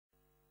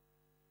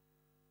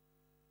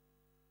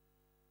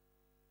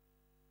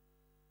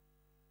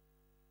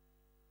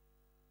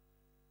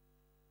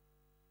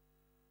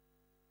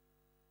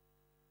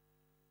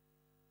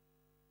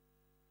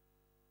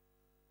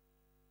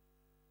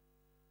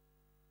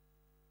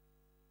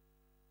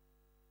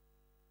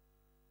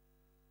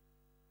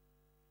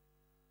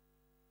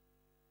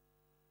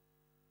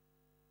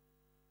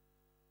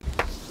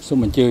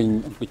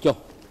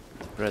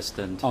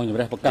President,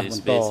 please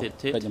be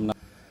seated.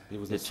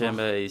 The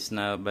chamber is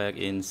now back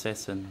in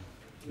session.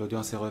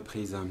 L'audience est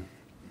reprise.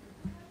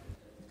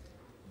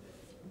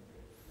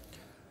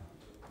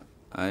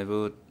 I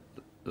would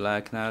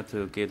like now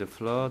to give the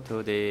floor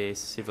to the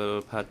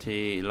civil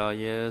party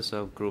lawyers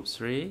of Group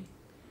 3.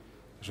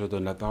 Je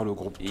donne la parole au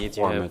groupe 3 If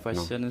you have maintenant.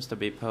 questions to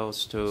be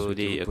posed to Ceux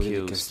qui the vous posez des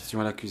accused,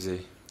 questions à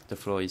l'accusé. the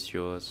floor is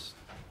yours.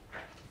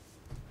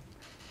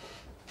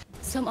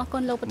 សូមអរគុ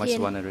ណលោកប្រធាន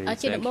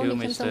ជាដំបូងនេះ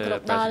ខ្ញុំសូមគោរ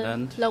ពដល់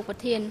លោកប្រ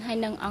ធានហើយ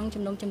និងអង្គ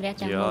ជំនុំជម្រះ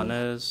ទាំងមូល Your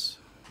honors,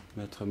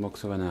 Maître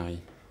Moksovanari.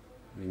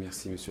 Oui,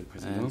 merci, Monsieur le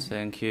Président. and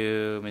thank you,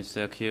 Mr.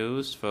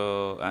 Accused, for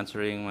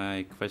answering my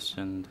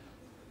question.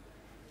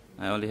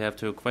 I only have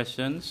two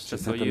questions J'ai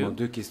for simplement you,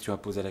 deux questions à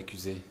poser à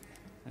l'accusé.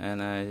 and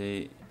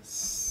I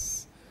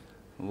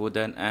would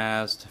then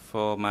ask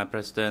for my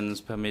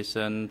president's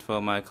permission for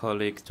my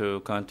colleague to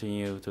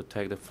continue to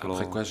take the floor.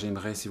 Après quoi,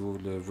 j'aimerais, si vous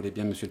le voulez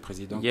bien, Monsieur le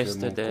Président, que mon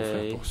confrère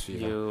Yesterday,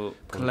 poursuive. you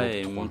pour le groupe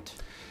claimed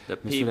 3.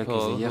 the Monsieur people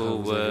l'accusé, hier, who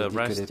vous were avez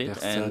dit que les arrested and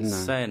personnes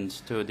sent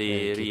to the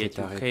qui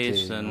étaient arrêtées,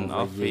 re-education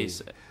envoyées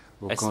office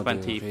au camp de S24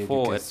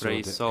 at rééducation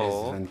de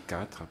Presor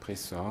S24 à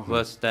Presor,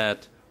 was that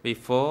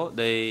before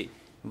they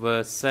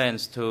were sent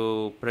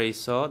to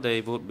Presor, they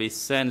would be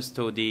sent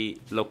to the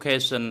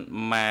location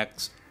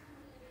marked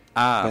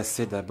R.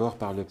 passer d'abord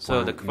par le So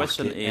point the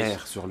question marqué is,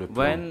 R sur le plan.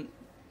 when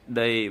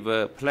they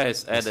were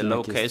placed at the Voici ma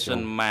location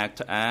question.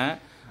 marked R, À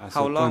ce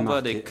how point long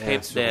were they marqué R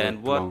kept sur there, le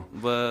and plan,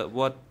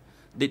 what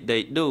did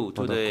they do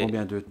to pendant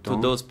combien de to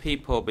temps those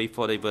people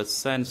before they were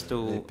sent les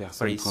to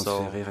personnes Presor?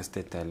 transférées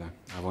restaient-elles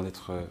avant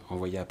d'être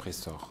envoyées à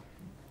Presor?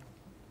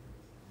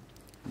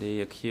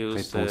 The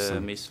accused, Réponse.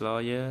 Miss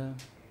Lawyer,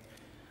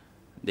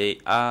 the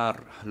R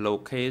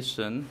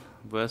location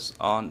was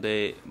on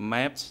the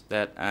maps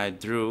that I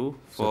drew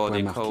for point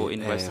the marqué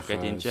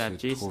co-investigating R, se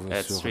judges trouve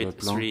at sur Street le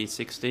plan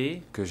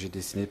 360. Que j'ai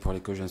dessiné pour les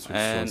coges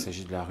d'instruction. And Il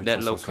s'agit de la rue that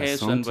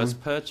location was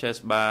 360.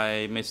 purchased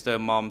by Mr.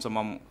 Mom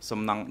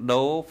Somnang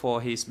Do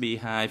for his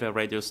Beehive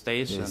radio Et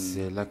station.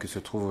 c'est là que se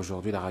trouve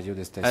aujourd'hui la radio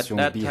de At station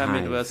that time,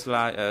 it Beehive. was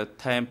like a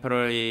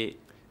temporary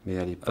Mais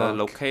à l'époque,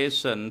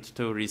 location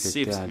to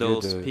receive c'était un lieu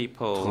those de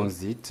people.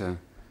 transit.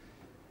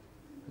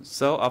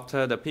 So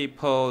after the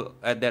people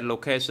at that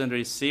location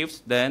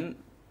received, then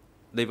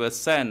they were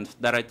sent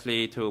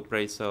directly to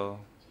Presor.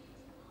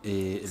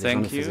 Et les gens Thank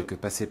ne faisaient you que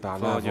passer par là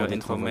for avant your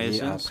d'être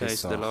envoyés information, à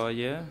says the Presor.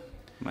 lawyer.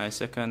 My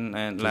second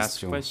and last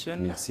Question. question.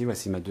 Merci.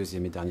 Voici ma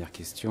deuxième et dernière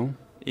question.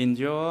 In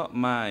your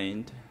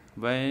mind,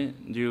 when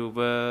you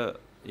were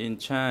in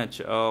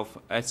charge of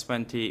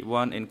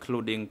S21,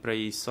 including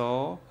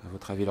Presor, À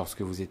votre avis,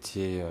 lorsque vous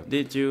étiez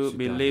did you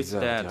believe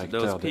superviseur, that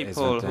directeur those de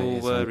people S21 who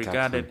et were S24,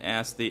 regarded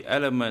as the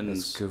elements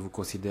est-ce que vous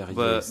considériez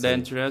were ces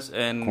dangerous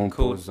and could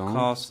composants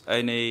cause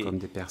any comme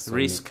des personnes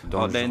risk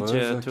or danger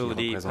dangereuses to qui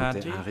the représentaient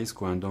party? un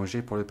risque ou un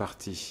danger pour le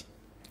parti?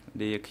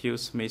 The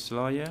accused Miss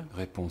Lawyer.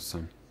 Réponse.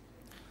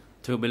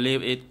 To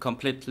believe it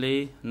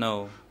completely,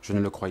 no. Je ne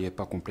le croyais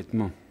pas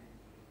complètement.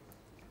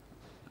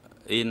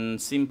 In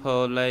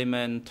simple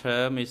layman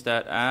terms, is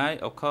that I,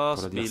 of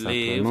course, Pour le dire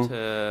believed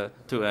simplement,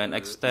 to an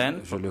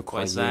extent, Je le for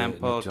croyais example,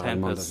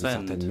 naturellement dans une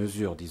certaine 10%.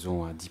 mesure,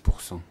 disons à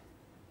 10%.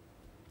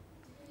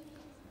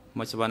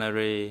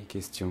 Mochwanari.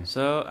 Question.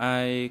 So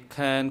I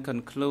can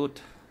conclude.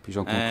 Puis-je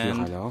en conclure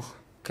And alors?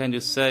 Can you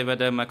say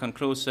whether my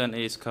conclusion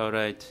is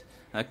correct?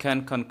 I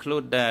can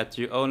conclude that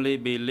you only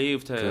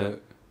believed Que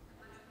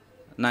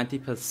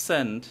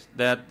 90%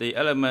 that the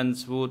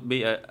elements would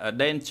be a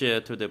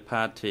danger to the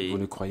party. vous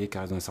ne croyez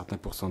qu'à raison d'un certain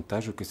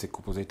pourcentage que ces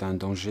composés étaient un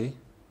danger?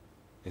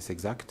 Est-ce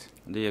exact?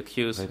 The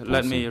accused, Réponse.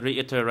 let me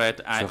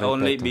reiterate, I Je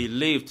only répète.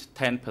 believed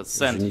Je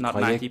 10%, n'y not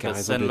croyais qu'à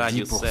raison 90% de like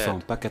you 10%,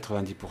 said. pas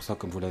 90%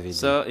 comme vous l'avez dit.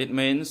 So it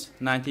means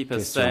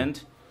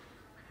 90%,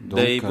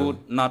 they Donc, would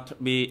not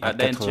be a à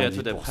danger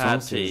to the 90%,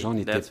 ces party. gens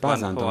n'étaient That's pas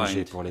one un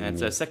danger point. pour And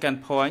l'ennemi. the second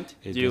point,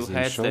 Et you deuxième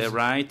had the chose,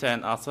 right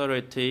and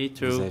authority vous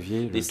to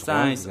aviez le droit,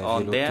 decide vous on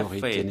aviez their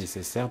l'autorité fate,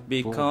 nécessaire pour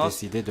because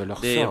décider de leur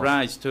the sort.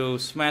 right to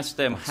smash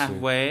them Parce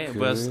halfway que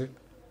was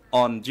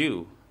on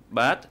you,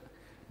 but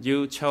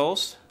you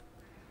chose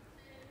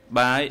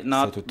by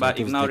not cette by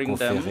autorité vous était ignoring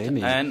them conférée,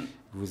 mais and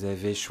vous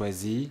avez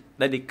choisi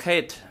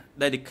dedicate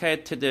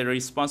the de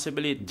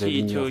responsibility to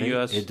l'ignorer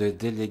your et de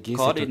déléguer cette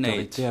coordinate.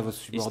 autorité à vos Is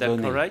that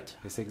subordonnés. correct?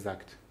 Et c'est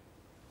exact.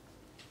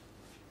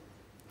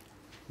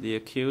 The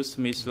accused,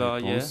 Miss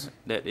Lawyer, Réponse.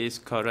 that is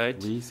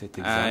correct. Oui, c'est I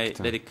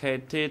exact.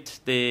 dedicated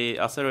the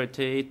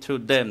authority to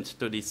them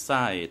to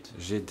decide.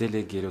 J'ai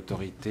délégué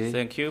l'autorité.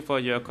 Thank you for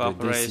your décider.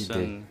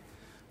 cooperation.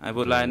 I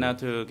would like now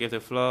to give the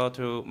floor to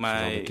Ce genre de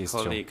my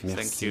questions. colleague. Thank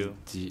Merci, you.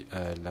 dit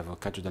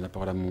l'avocat. Je donne la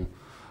parole à mon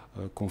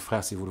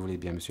confrère, si vous le voulez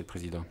bien, Monsieur le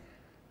Président.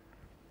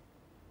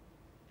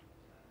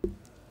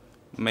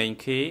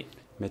 Menki.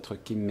 Maître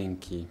Kim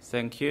Menki.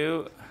 Thank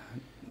you.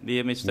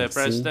 Dear Mr. Merci.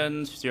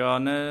 President, Your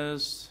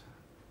Honors,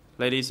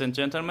 ladies and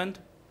gentlemen,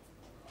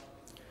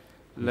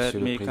 let Monsieur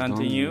le me Président,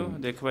 continue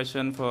the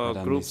question for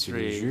Mesdames, Group Messieurs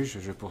les 3. juges,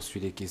 je poursuis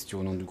les questions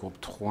au nom du groupe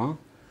 3.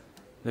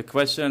 The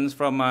questions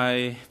from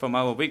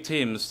our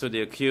victims to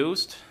the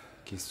accused.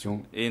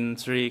 Questions in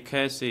 3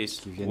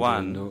 cases. qui viennent de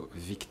 1, nos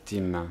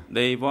victimes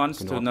they want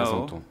que nous to know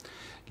représentons.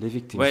 Les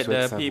victimes whether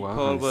souhaitent savoir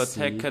people were si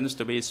taken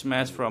to be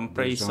smashed from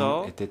des gens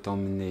Preso étaient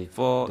emmenés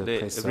for de the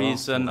Presor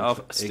reason pour of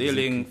être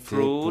stealing exécutés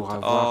fruit pour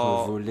avoir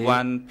or volé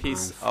one un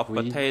piece of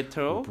fruit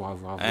potato. ou pour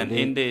avoir And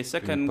volé in the une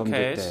second pomme de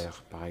case,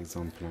 terre, par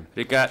exemple. Et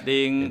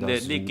regarding dans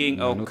the digging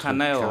un of autre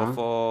canal cas,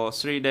 for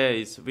 3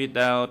 days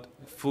without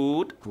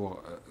food,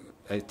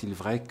 est-il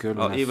vrai que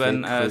l'on or a fait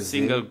even a creuser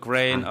single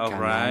grain un of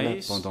canal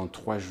rice, pendant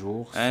 3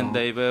 jours and sans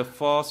they were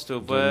forced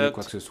to donner work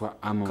quoi que ce soit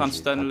à manger?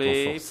 constantly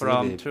A-t-on forcé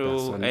from les 2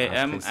 personnes à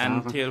a.m. Pressar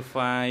until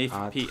 5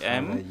 à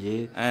p.m.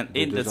 travailler And de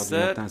in 2 the heures du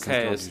matin third à 5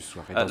 heures du case,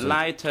 soir? Et a dans un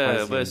lighter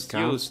troisième was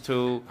cas, used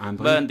to un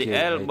burn the briquet a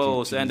été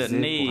elbows and the utilisé pour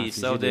knees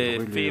infliger of des the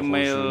brûlures aux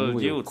female genoux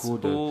et aux youths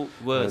coudes who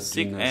were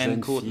sick d'une and jeune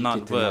could fille qui not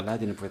était work.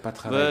 malade et ne pouvait pas Were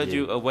travailler.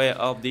 you aware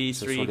of these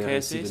Ce 3 sont les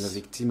récits de nos cases?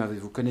 victimes.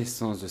 Avez-vous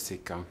connaissance de ces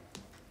cas?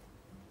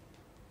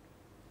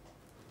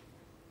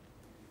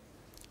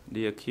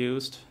 The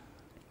accused,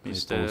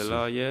 Mr. Réponse.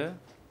 Lawyer.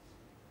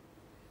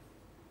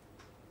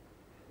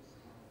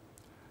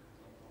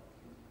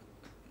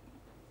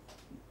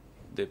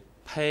 The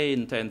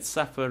pain and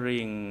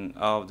suffering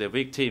of the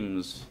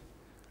victims,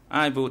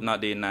 I would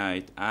not deny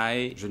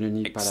it. Je ne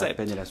nie pas la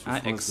peine et la I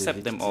souffrance des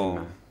accept them all.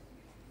 victimes.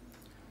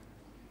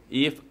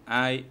 If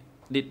I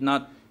did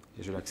not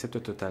Et je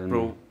l'accepte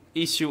totalement.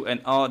 issue an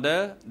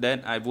order,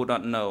 then I would not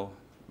know.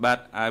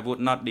 But I would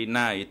not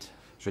deny it.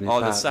 Je n'ai All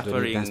the pas donné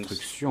sufferings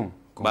d'instructions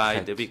by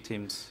the concrètes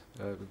victims.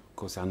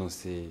 concernant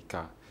ces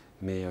cas,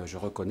 mais je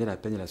reconnais la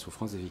peine et la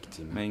souffrance des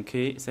victimes.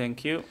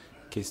 Thank you.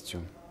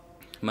 Question.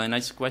 My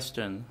next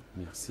question.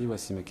 Merci.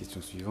 Voici ma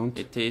question suivante.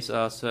 It is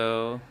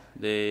also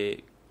the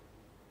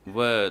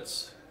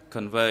words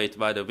conveyed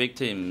by the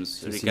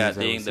victims Ceci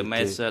regarding the nous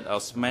a aussi method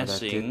of été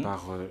smashing relaté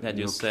par that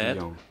you nos said.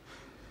 clients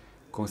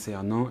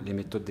concernant les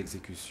méthodes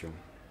d'exécution.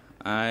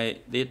 I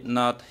did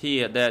not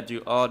hear that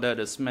you ordered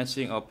the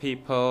smashing of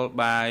people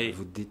by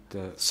Vous dites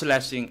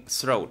slashing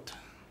throat,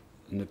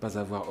 ne pas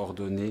avoir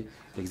ordonné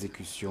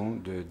l'exécution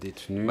de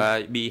détenus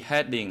by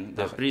beheading the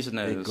par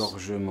prisoners.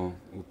 égorgement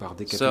ou par So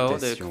the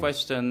décapitation.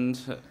 question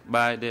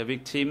by the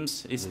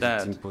victims is Les that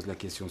victimes posent la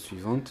question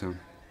suivante.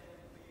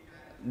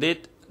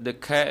 did the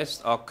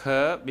case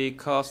occur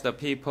because the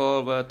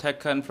people were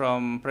taken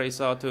from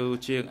Preso to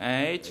Chiang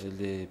Ai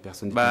Les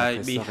personnes by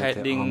victimes agresseurs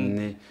étaient beheading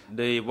emmenées.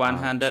 the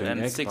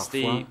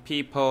 160 parfois.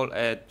 people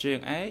at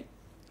Chiang Ai?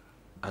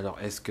 Alors,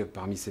 est-ce que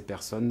parmi ces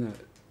personnes,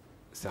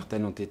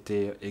 certaines ont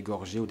été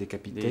égorgées ou The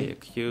décapitées?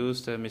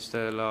 accused,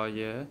 Mr.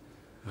 Lawyer,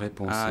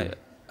 Réponse. I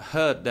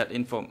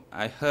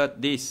heard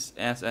this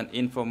as an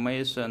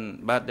information,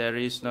 but there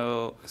is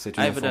no C'est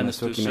une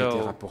evidence information to qui m'a été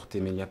show rapportée,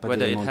 mais il n'y a pas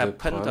whether it d'élément de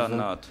happened or preuve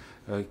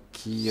not.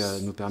 qui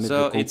nous permet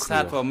So de it's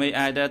hard for conclure. me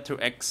either to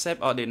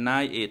accept or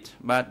deny it.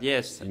 But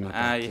yes, Il I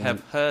m'appartient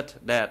have heard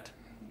that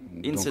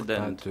Donc,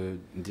 incident. pas de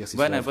dire si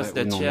When c'est I vrai was ou the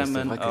non, mais c'est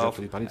chairman vrai que j'ai of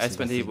entendu parler de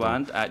cet incident.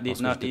 S21, I did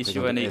Lorsque not j'étais issue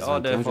président any de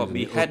order S21, for je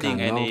n'ai donné beheading aucun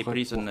any ordre pour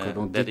prisoner. que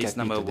l'on That is décapite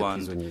number des one.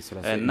 prisonniers.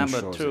 Cela fait And une number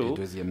chose. Et two,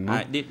 deuxièmement,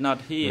 I did not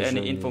hear je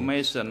any n'ai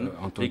information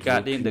entendu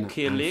regarding the aucune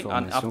killing,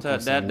 and information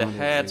after that, the concernant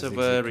heads les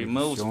were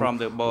removed exécutions, from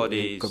the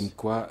bodies. comme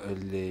quoi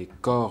les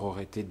corps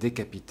auraient été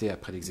décapités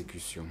après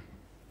l'exécution.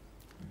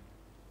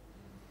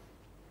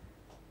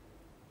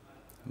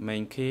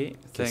 Thank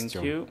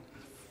Question. you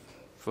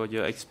for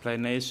your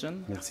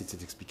explanation. Merci de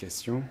cette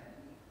explication.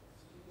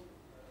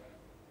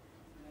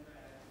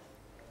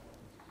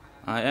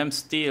 I am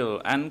still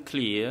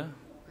unclear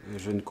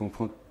Je ne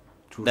comprends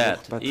toujours that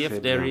pas très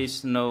if there bien.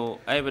 is no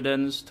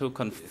evidence to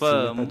S'il n'y a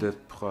pas confirm de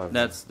preuve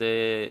that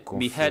the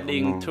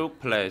beheading confirmant took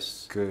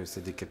place, que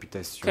ces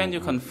décapitations can you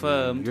ont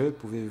confirm eu lieu,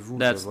 pouvez-vous de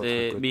that votre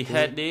the côté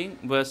beheading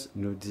was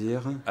nous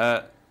dire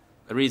a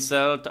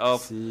result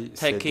of si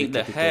ces taking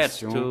the head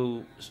décapitations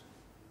to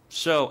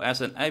show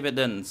as an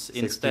evidence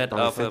s'expliquent instead par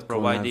le of fait qu'on a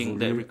providing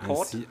the voulu report?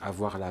 ainsi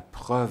avoir la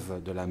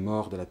preuve de la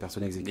mort de la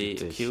personne The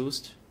exécutée?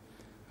 accused,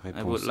 I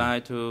Réponse. would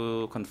like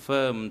to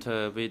confirm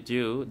with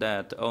you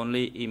that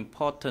only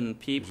important Je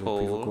puis vous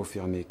people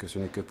confirmer que ce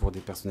n'est que pour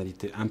des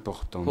personnalités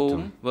importantes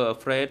whom were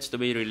afraid to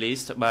be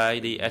released by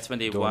the dont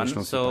les S21,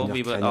 chances so de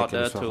we were craignent qu'elles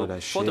ordered soient to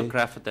relâchées,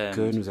 photograph que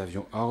them. nous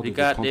avions ordre de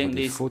Regarding prendre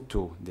des this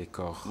photos des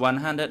corps.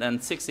 161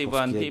 Pour ce qui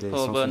est des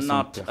people were 160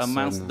 not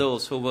amongst personnes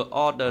those who were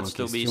ordered en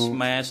to be question,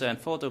 smashed and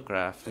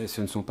photographed. Et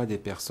ce ne sont pas des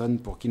personnes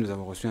pour qui nous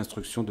avons reçu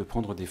instruction de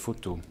prendre des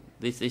photos.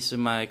 This is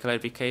my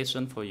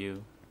clarification for you.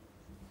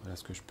 Voilà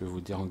ce que je peux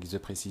vous dire en guise de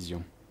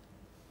précision.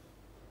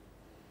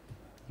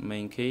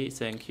 Minky,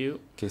 thank you.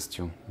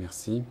 Question.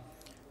 Merci.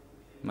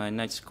 My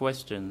next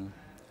question.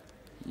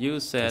 You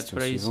said Question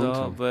Preso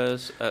suivante.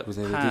 was a Vous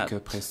avez dit part que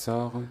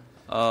Pressor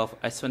of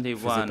faisait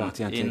S21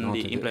 partie in intégrante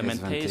the de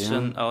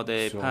implementation S21 of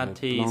the sur le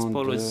party's plan de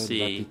policy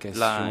line.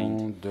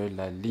 l'application de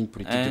la ligne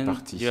politique du And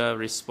parti. your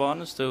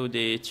response to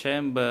the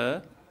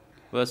chamber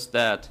was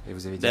that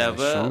there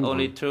were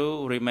only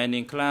two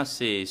remaining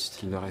classes,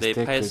 the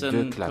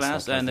peasant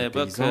class and the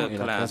worker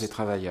class.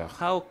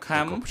 How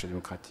come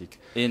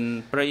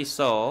in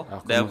Preso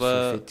there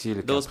were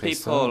those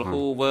people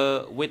who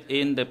were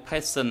within the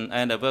peasant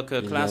and the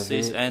worker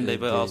classes and they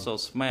were also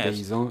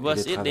smashed?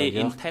 Was it the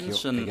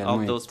intention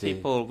of those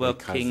people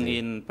working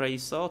in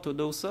Preso to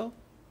do so?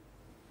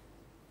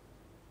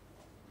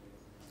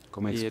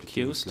 The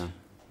accused,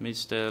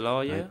 Mr.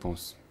 Lawyer.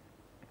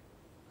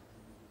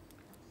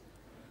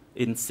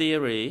 In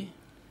theory,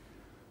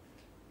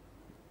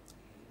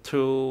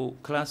 two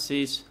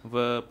classes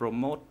were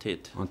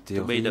promoted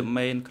to be the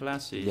main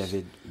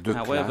classes.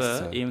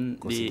 However, in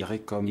the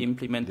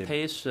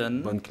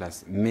implementation,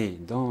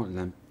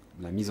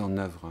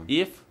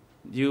 if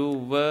you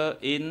were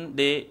in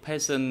the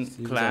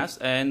peasant class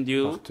and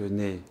you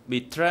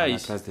betrayed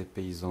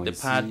the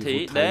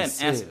party, then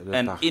as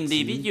an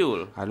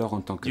individual,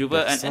 you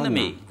were an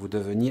enemy.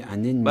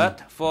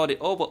 But for the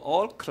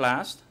overall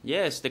class,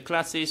 yes, the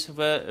classes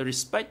were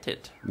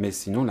respected. Mais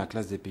sinon, la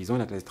classe des paysans et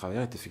la classe des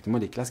travailleurs étaient effectivement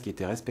les classes qui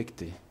étaient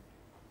respectées.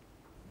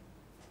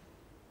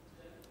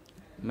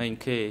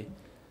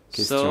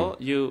 So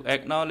you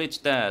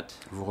acknowledge that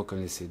vous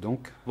reconnaissez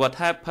donc what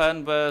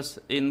happened was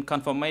in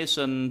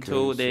conformation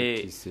to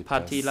the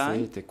party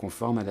line. Était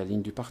conforme à la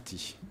ligne du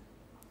parti.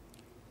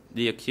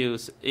 The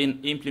accused in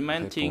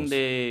implementing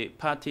the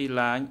party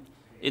line,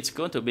 it's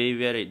going to be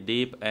very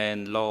deep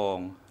and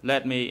long.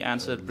 Let me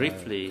answer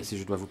briefly. Si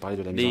je dois vous parler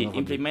de la mise en œuvre, the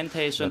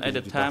implementation at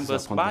the time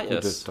was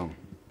biased.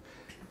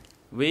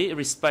 We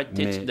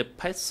respected the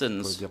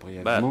peasants,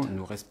 but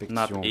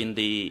not in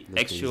the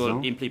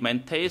actual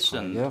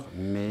implementation.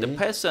 The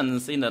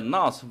peasants in the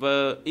north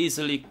were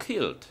easily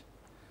killed.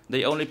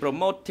 They only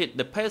promoted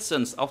the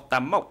peasants of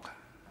Tamok.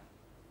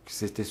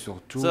 C'était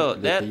surtout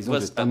les paysans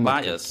de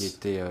Tamok qui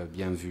étaient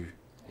bien vus.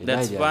 Et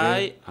là, il y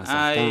avait un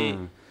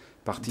certain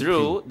parti pris.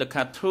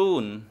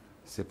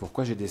 C'est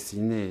pourquoi j'ai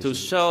dessiné to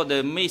show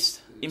the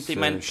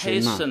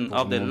misimplementation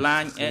of the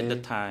line at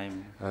the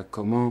time.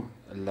 Comment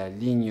la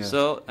ligne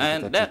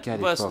and that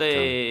was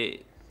the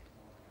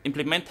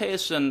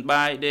implementation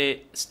by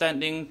the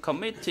standing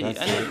committee, and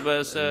it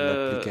was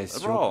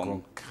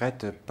wrong.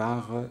 Concrète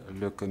par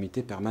le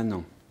comité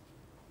permanent.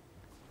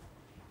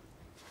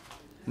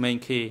 Main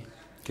key.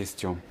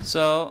 Question.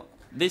 So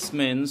this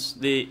means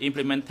the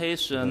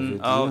implementation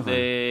of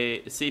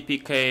the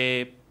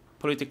CPK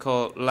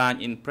political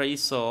line in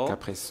Preso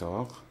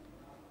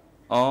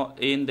or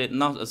in the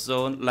North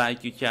Zone,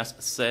 like you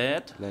just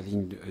said, la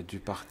ligne du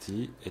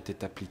parti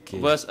était appliquée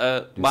was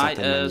a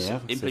biased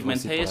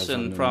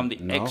implementation from the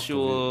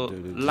actual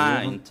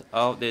line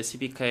of the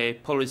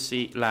CPK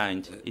policy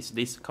line. Is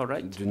this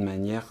correct? D'une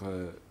manière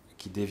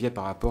qui déviait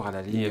par rapport à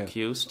la ligne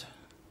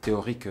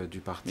théorique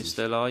du parti.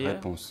 Mr. Lawyer,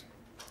 réponse.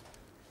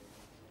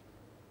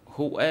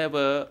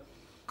 Whoever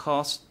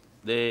caused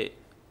the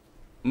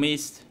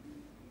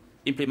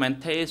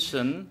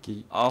implementation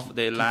of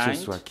the line,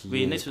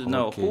 we need to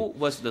know who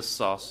was the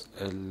source.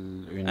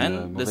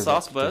 And the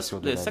source was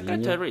the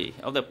secretary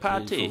of the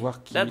party.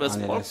 That was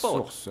Pol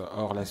Pot.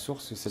 Or, la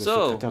source, c'est le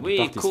secrétaire du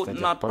parti,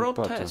 c'est-à-dire Pol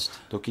Pot.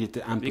 Donc il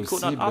était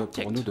impossible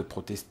pour nous de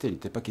protester. Il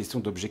n'était pas question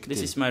d'objecter.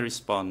 This is my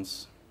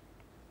response.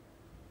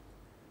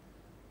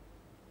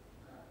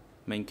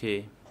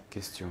 Menke.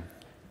 Question.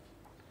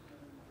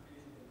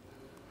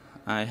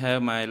 I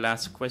have my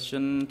last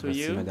question to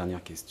you. Voici ma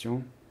dernière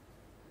question.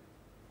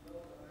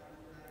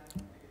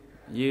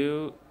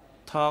 You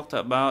talked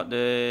about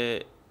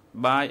the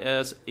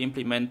bias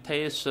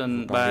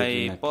implementation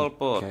by Pol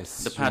Pot,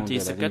 the party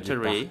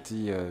secretary,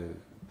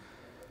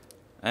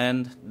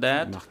 and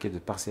that marqué de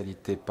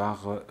partialité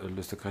par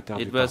le secrétaire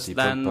it du was parti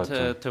done Pol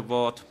Pot.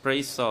 toward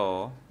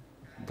Preso.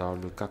 Dans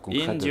le cas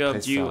concret In de your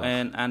Preso, view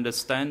and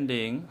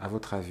understanding, à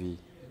votre avis,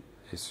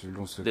 et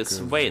selon ce the que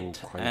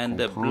sweat vous croyez and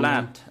the comprendre,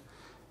 blood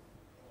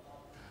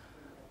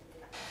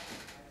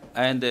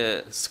and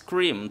the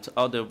screams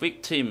of the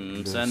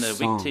victims and the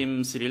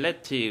victims'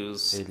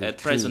 relatives at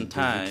present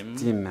time,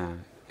 des victimes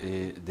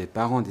et des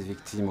parents des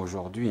victimes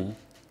aujourd'hui,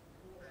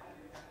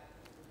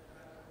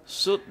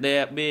 should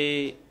there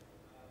be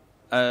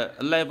a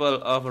level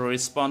of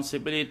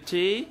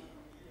responsibility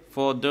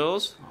for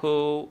those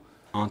who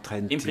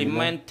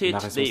implemented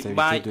the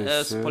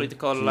bias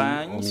political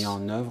lines? Ont mis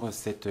en œuvre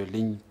cette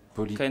ligne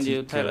politique Can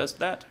you tell us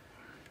that?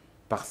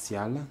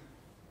 Partiale.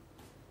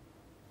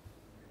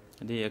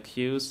 The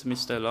accused,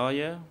 Mr.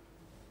 Lawyer.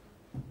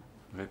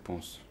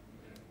 Réponse.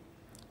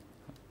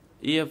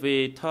 If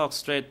we talk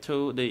straight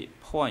to the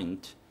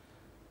point,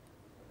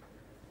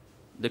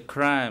 the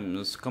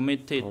crimes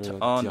committed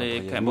on the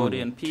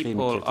Cambodian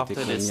people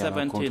after the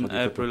 17th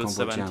April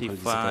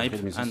 75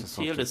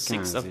 until the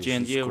 6th of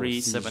January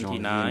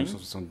 79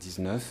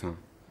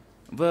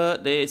 were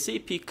the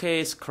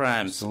CPK's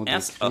crimes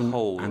as a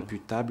whole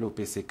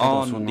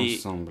on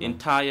the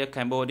entire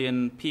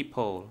Cambodian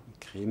people.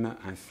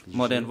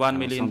 More than 1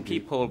 million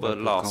people were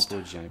lost.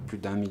 Plus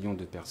d'1 million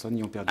de personnes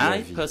y ont perdu la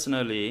vie.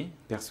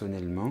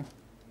 Personnellement,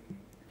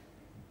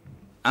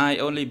 I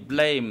only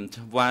blamed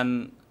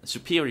one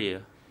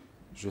superior.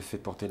 Je fais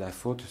porter la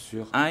faute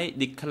sur I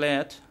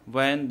declared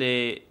when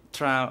the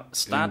trial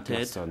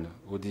started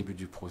au début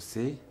du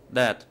procès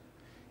that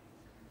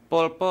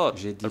Pol Pot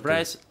j'ai dit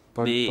raised que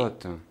Pol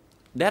Pot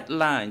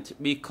deadline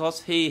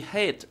because he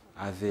had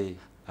avait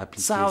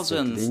appliqué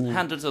thousands, cette ligne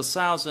hundreds of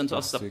thousands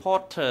of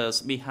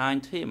supporters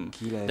behind him.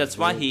 Qu'il That's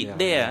why he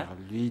dared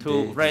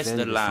to raise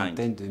the line.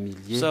 De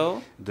milliers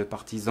so, de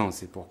partisans.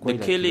 C'est pourquoi the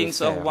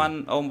killings of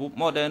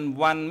more than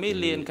 1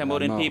 million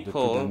Cambodian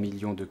people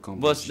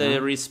was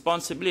the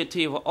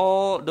responsibility of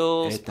all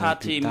those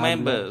party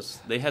members.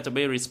 They had to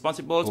be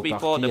responsible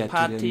before the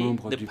party,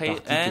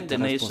 and the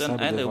nation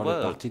and the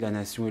world.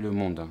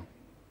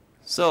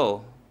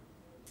 So,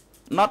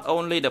 not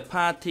only the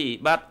party,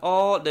 but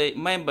all the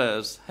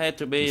members had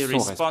to be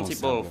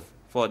responsible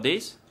for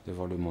this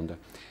devant le monde.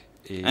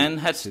 Et and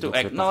has to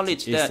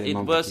acknowledge that it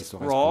was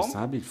wrong.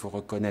 Il faut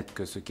reconnaître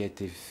que ce qui a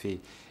été fait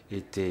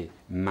était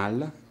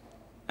mal.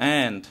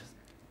 And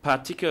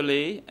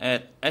particularly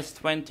at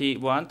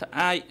S21,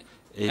 I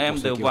am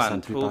the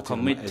one who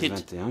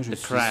committed the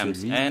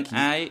crimes, and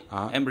I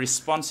am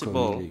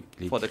responsible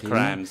for the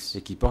crimes.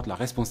 Et qui porte la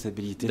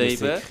responsabilité de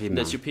ces crimes.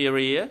 The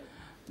superior,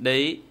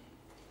 they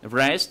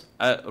raised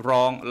a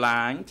wrong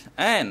line,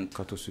 and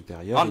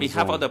on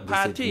behalf of the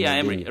party, I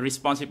am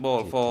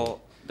responsible for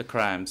the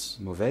crimes.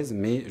 Mauvaise,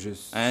 mais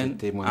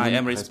and I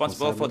am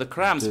responsible for the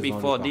crimes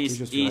before this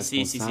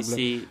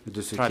ECCCC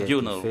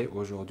tribunal. Fait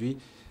aujourd'hui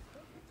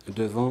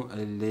devant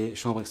les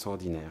chambres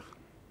extraordinaires.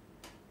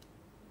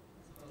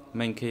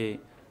 Thank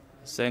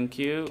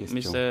you,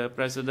 Mr.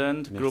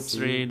 President. Merci, Group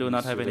 3 do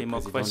not have any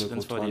more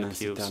questions for the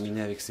accused.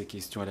 Terminé avec ces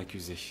questions à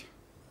l'accusé.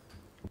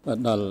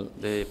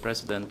 The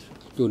President.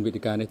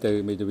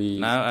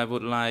 Now I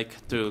would like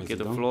to give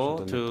the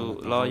floor to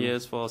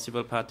lawyers for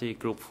Civil Party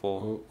Group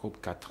 4. Groupe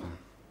 4.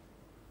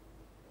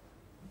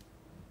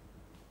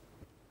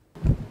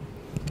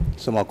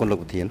 សូមអរគុណលោក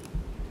ប្រធាន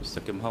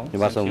Mr. Kim Hong. ខ្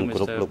ញុំបាទសូមគោ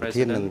រពលោកប្រ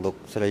ធាននិងលោក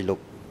ស្រីលោក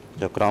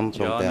ចៅក្រម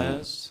ព្រមទាំង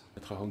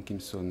Maître Hong Kim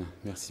Son.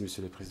 Merci,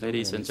 Monsieur le Président.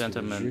 Ladies and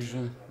gentlemen,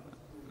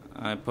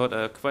 I put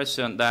a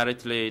question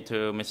directly to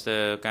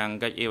Mr. Kang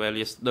Gach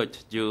Evelius Dut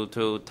due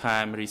to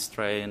time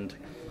restraint.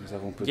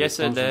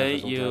 Yesterday,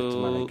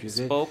 you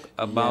spoke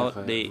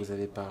about the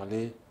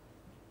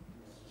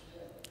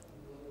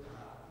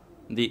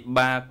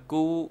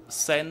Baku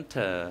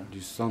Center, du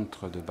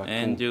centre de Baku,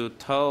 and you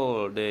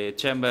told the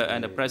chamber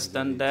and the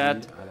president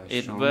that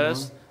it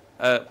was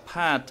a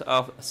part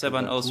of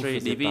 703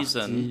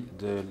 division.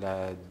 De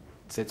la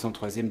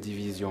 703e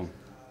division.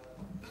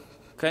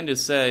 Can you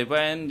say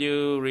when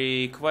you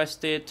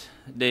requested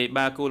the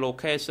Baku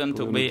location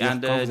to be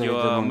under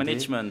your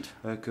management?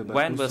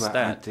 When was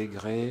that?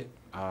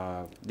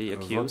 The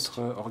accused.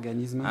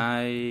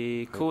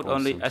 I could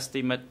only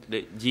estimate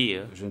the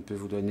year.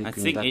 I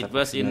think it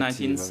was in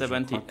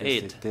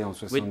 1978,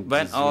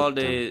 when all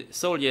the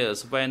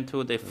soldiers went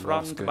to the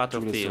front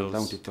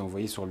battlefields.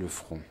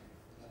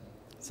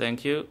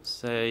 Thank you,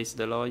 says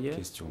the lawyer.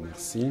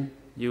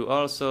 You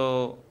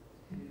also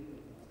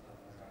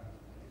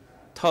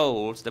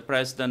told the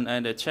President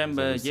and the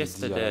Chamber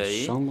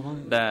yesterday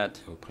that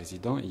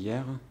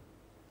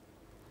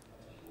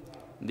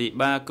the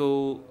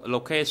Baku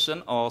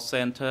location or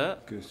center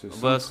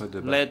was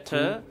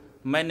later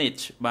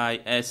managed by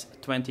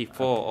S24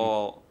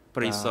 or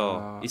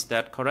Prisor. Is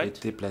that correct?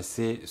 Était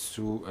placé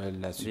sous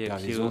la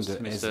supervision de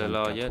Mr.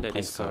 Lawyer, that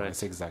is correct.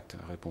 C'est exact.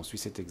 Réponse oui,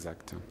 c'est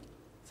exact.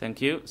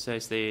 Thank you,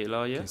 says the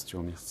lawyer.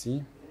 Question,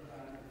 merci.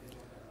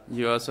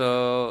 You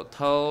also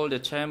told the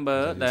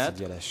chamber that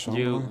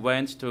you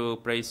went to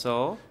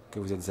Prisor. Que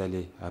vous êtes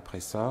allé à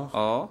Prisor.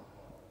 Or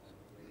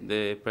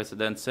the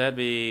president said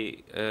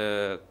we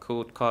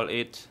could call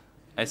it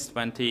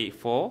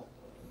S24.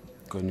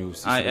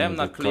 I am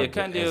not clear.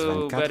 Can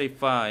you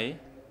verify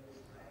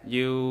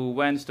you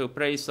went to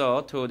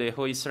Prisor to the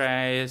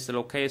Huisrael's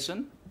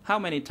location? How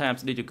many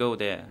times did you go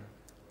there?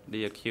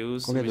 The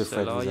accused, Combien de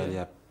fois Mr. vous Lawyer? allez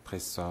à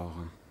Prisor?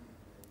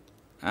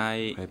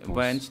 I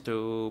went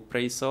to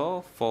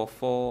Prisor for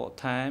 4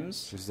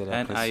 times,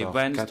 and I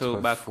went to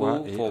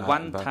Baku for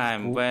 1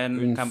 time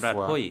when Kamrat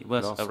Hui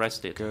was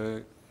arrested.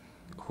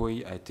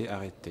 Hui a été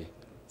arrêté.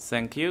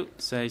 Thank you,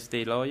 says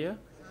the lawyer.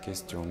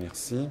 Question,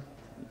 merci.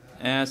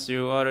 As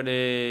you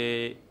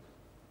already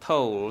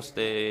told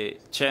the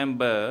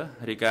chamber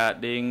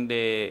regarding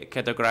the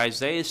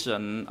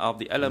categorization of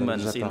the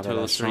elements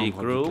into 3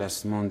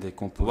 groups,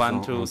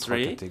 1, 2,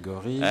 3,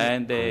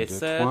 and the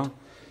third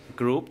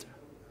group,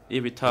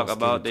 if we talk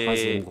about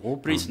the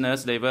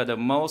prisoners, they were the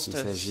most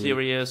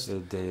serious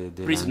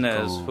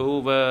prisoners who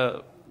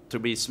were to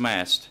be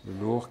smashed.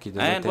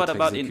 And what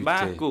about in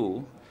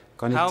Baku?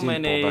 How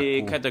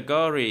many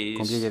categories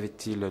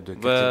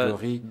were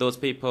those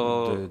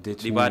people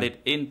divided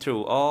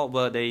into, or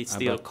were they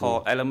still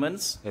called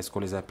elements? Est-ce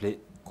qu'on les appelait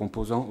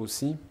composants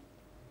aussi?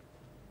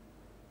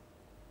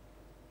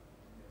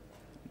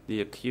 The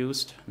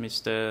accused,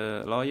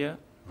 Mr. Lawyer.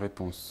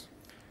 Réponse.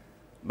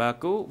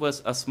 Baku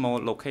was a small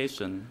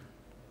location.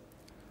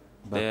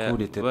 There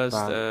was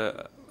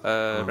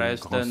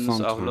residence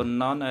of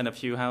London and a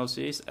few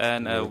houses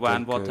and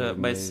one water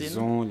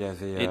basin.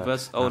 It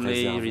was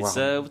only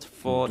reserved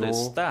for the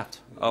staff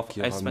of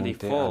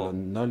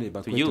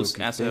S24 to use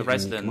as a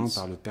residence.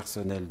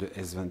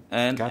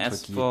 And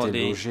as for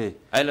the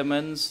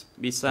elements,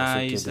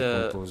 besides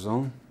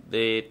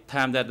the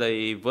time that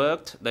they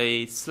worked,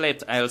 they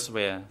slept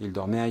elsewhere. Ils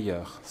dormaient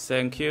ailleurs.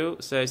 Thank you,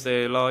 says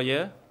the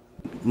lawyer.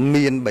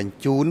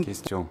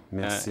 Question.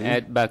 Merci.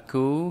 At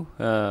Baku,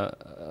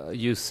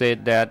 you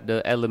said that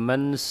the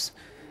elements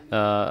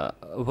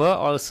were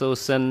also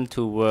sent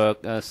to work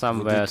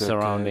somewhere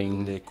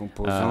surrounding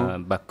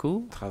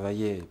Baku.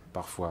 Travaillaient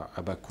parfois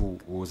à Bakou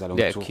ou aux The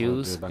alentours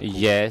accused, de Bakou.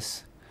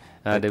 yes,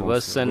 they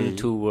were sent oui.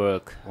 to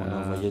work On a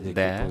envoyé des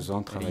there.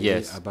 composants travailler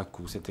Yes. à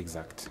Bakou, c'est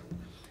exact.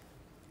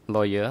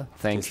 Lawyer,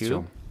 thank Question.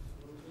 you.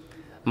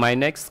 My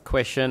next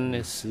question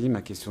is, Merci.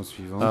 Ma question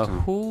suivante.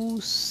 who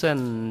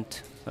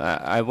sent,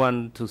 I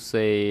want to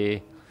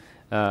say,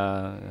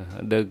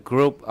 the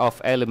group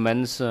of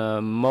elements,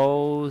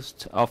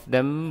 most of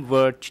them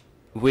were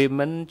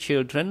women,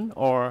 children,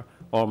 or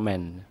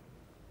men?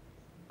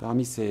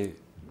 Parmi ces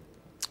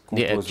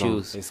The composants,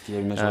 accused. est-ce qu'il y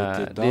a une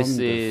majorité d'hommes, This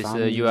de is,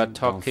 femmes, you are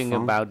talking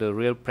d'enfants? about the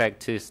real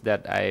practice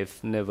that I've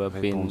never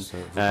been Réponse.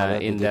 Vous parlez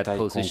des in that détails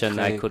position. I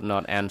concrets could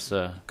not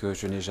answer. que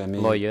je n'ai jamais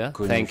Lawyer,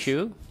 connus. thank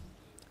you.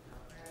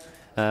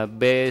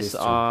 Based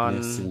Question. on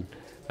Merci.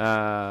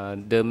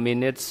 the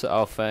minutes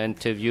of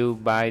interview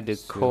by the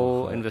Sur,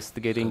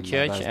 co-investigating la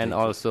judge base and des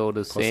also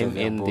the same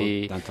in procès-verbaux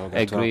the d'interrogatoire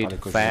par agreed les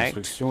juges fact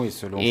d'instruction et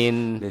selon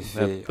in les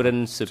faits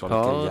principle sur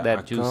lesquels il y a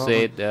that you accord,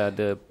 said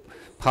the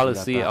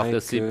policy of apparaît the que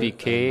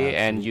CPK la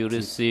and you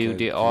politique receive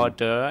the du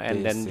order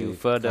and then you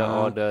further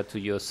PCK, order to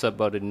your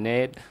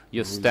subordinate,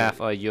 your staff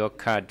or your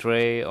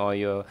cadre or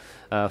your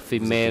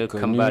female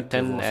connu,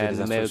 combatant que vous recevez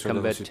des and male instructions de vos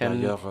combatant,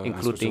 supérieurs,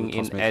 including in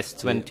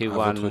instructions que vous transmettez à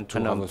votre S21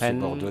 tour à vos Phnom Penh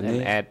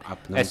subordonnés, and at à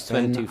Phnom Penh, à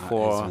S24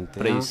 S21,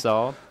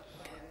 Presa.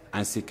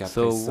 ainsi qu'à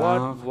So Pressar.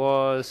 what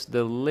was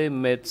the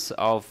limits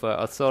of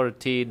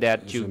authority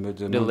that Je you me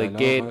demande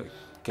delegate alors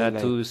quelle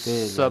a to été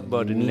la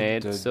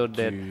subordinate limite so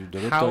that de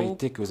how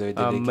l'autorité que vous avez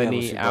déléguée à vos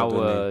many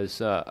subordonnés.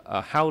 hours,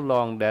 how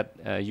long that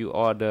you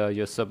order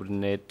your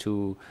subordinate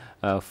to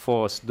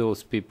force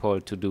those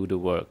people to do the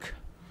work?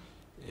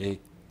 Et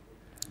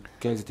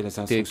quelles étaient les The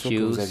instructions que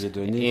vous aviez accused,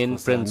 données in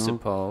concernant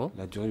principle,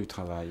 la durée du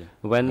travail?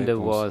 when there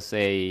Réponse. was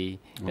a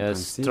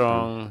principe,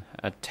 strong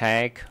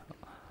attack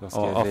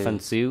Lorsqu'il y or avait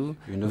offensive,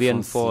 une we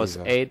enforce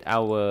offensive 8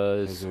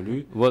 hours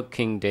résolue,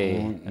 working day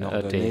on a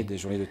ordonnait day. des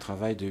journées de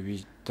travail de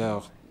 8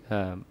 heures.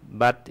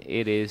 But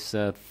it is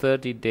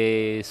 30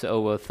 days,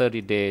 over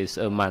 30 days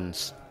a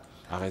month.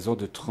 À raison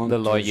de 30 The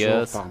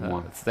lawyers, jours par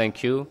mois.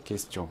 thank you.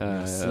 Question.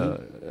 Merci.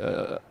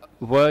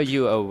 Were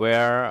you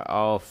aware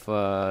of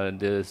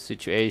the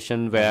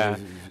situation where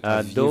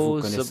Aviez-vous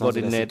those connaissance de la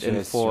subordinates situation?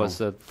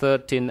 enforce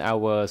 13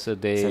 hours a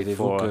day Saviez-vous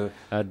for que-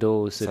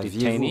 those Saviez-vous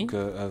detainees?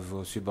 que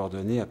vos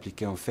subordonnés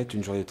appliquaient en fait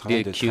une journée de The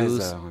travail de 13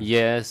 accused, heures?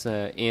 yes,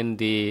 in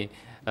the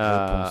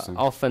Réponse.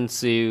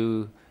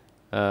 offensive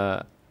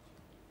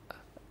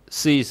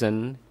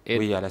season,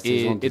 Oui, à la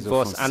saison it des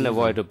was offensives,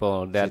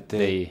 unavoidable that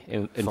they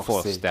c'était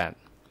enforced forcé. that.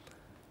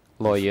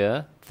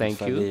 Lawyer, Il thank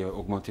fallait you.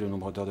 augmenter le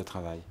nombre d'heures de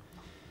travail.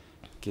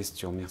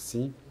 Question.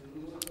 Merci.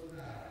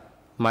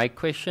 My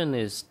question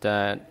is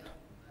that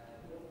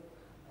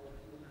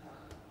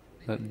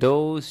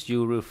those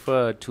you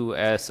refer to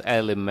as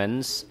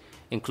elements,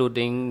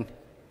 including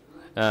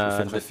Vous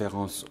faites the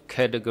référence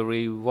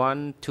category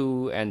 1,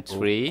 2, and aux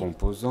 3,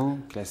 composants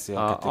classés en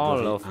all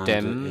catégorie of 1,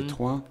 them 2 et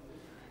 3.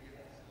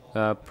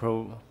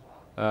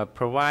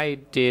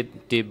 provided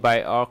the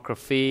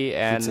biography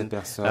Toutes ces and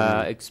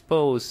personnes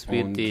exposed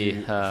with ont the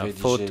dû rédiger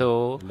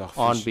photo leur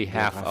on fiche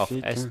behalf of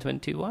biographique.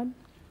 S21?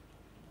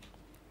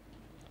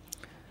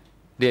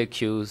 The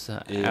accused,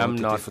 Et I'm ont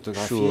été not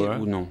photographiés sure.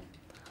 ou non?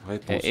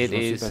 Réponse. It je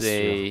n'en suis is pas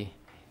sûr.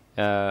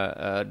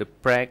 the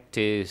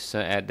practice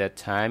at that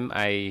time.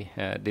 I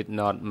did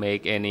not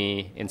make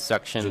any Je n'ai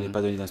instruction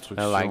pas donné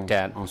d'instruction like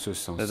that. en ce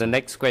sens. The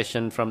next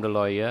question from the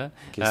lawyer: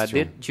 Question.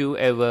 did you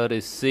ever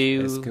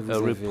receive Est-ce que vous a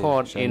avez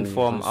report in jamais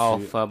form reçu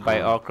of a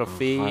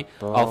biography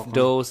rapport of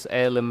those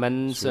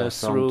elements sous la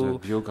forme de through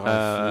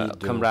biographie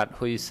de Comrade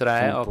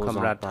Huisrael or composants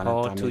Comrade par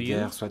Ho to you?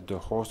 l'intermédiaire soit de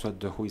Ho, soit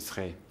de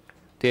Huisrael?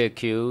 The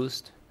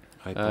accused,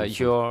 Réponse.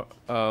 your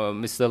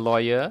Mr.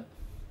 Lawyer,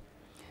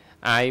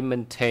 I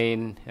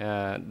maintain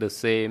the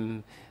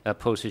same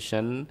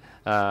position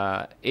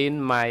in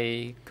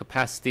my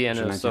capacity and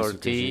Je maintiens ce que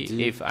authority. j'ai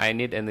dit. If I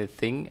need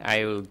anything,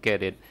 I will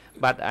get it.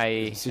 But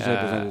I Si j'ai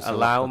besoin de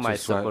savoir allow quoi que my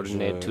ce soit,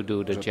 subordinate to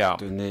do the je job.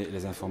 donnais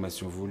les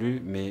informations voulues,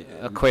 mais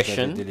question.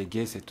 j'avais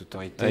délégué cette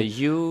autorité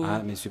You à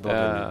mes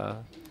subordonnés.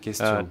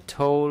 Question.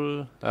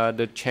 told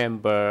the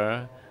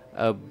chamber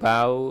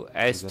about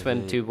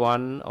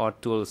S21 or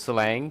Tul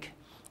Slang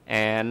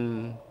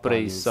and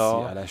Parlez aussi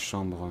à Presa la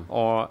chambre.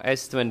 or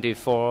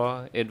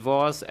S24. It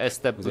was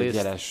Vous avez dit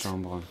à la established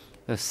chambre.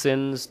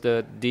 since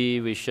the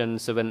Division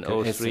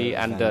 703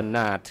 under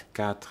NAT.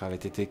 4 avait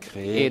été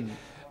créé It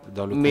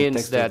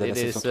means that it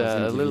is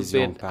a little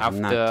bit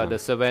after the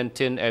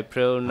 17th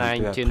April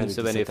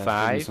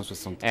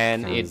 1975,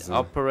 and it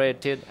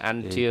operated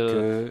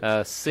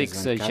until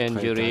 6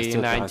 January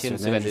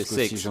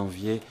 1976.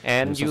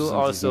 And you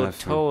also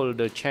told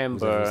the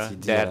chamber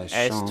that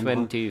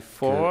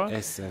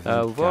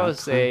S24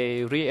 was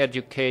a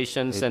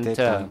re-education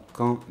center.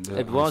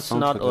 It was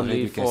not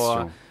only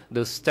for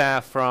the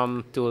staff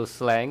from Tool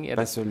Slang,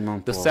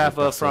 the staff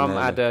were from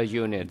other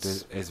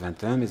units.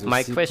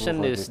 My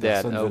question is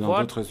that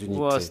what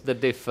was the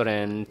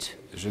difference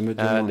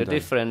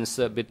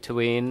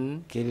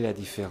between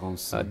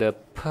the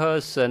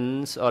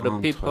persons or the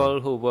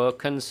people who were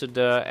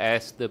considered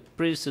as the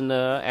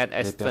prisoner at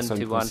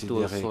S21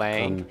 Tool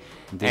Slang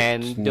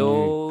and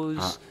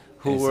those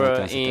who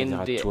were in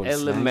the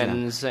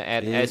elements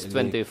at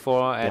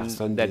S24 and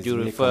that you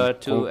refer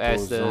to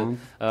as the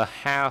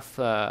half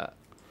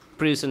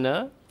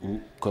prisoner,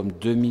 comme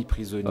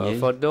demi-prisonnier.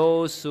 For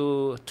those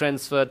who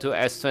transfer to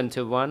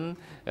S21,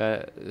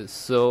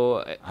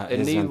 so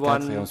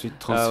anyone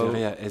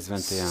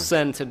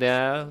sent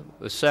there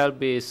shall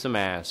be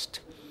smashed.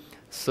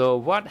 So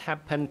what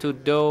happened to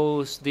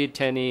those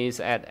detainees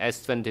at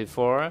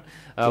S24?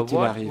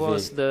 What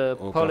was the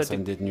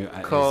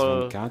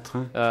political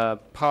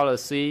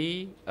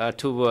policy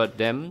toward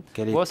them?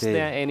 Was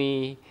there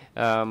any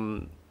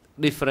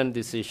different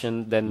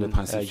decision than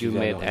you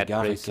made at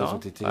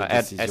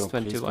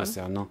S21?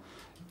 Concernant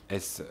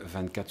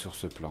S24 sur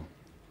ce plan.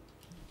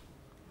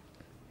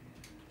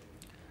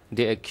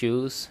 They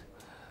accuse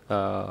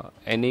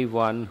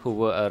anyone who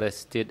were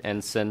arrested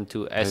and sent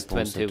to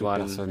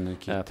S21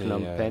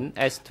 Phnom Penh.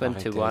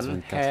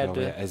 S21 had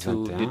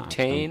to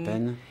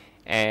detain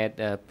at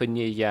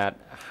Punyayat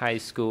High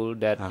School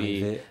that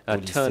we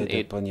turned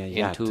it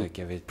into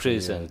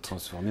prison.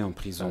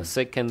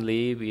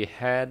 Secondly, we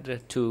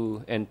had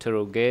to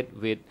interrogate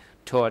with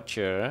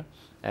torture,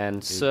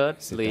 and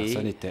thirdly,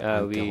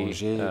 we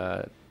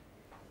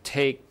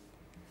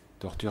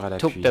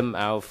took them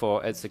out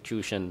for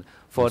execution.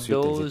 For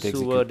those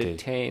who were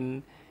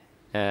detained,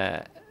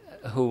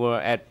 who were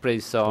at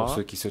Pressor,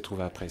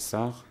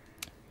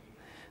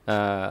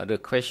 the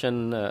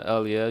question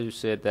earlier, you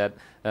said that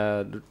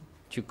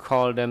you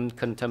call them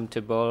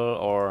contemptible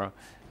or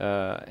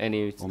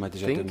anything. On m'a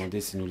déjà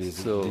demandé si nous les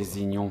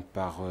désignons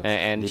par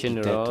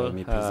l'épithète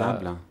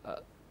méprisable.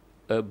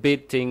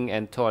 Beating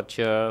and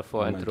torture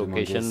for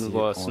interrogation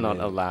was not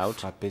allowed,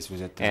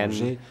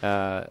 and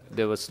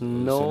there was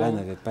no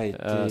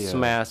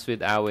smash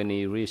without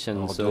any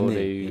reason, so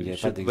they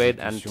should wait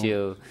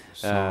until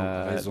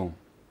the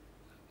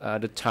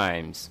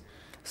times.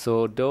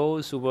 So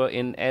those who were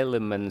in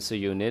elements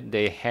unit,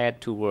 they had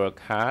to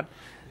work hard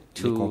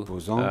to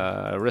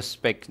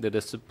respect the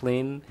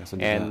discipline,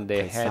 and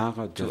they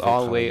had to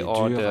always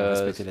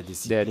order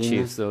their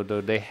chiefs, so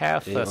they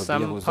have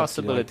some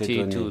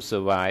possibility to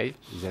survive,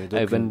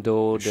 even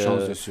though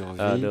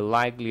the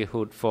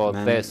likelihood for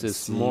this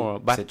is more,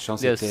 but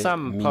there's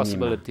some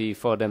possibility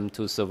for them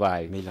to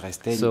survive.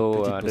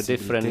 So the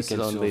difference is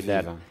only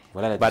that.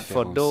 But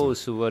for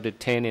those who were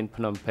detained in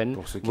Phnom Penh,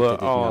 were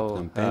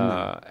all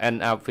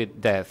end up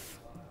with death.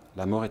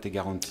 La mort était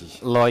garantie.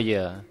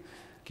 Lawyer.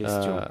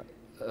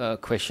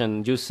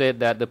 Question. You said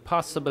that the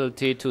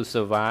possibility to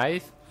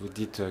survive,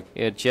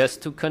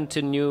 just to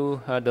continue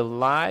the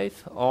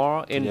life,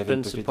 or in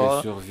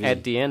principle,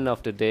 at the end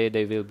of the day,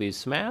 they will be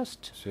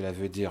smashed. Cela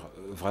veut dire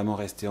vraiment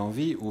rester en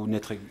vie ou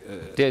n'être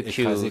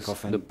écrasé qu'en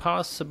fin de journée. The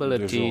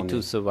possibility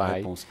to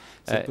survive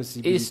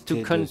is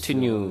to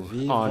continue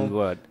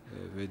onward.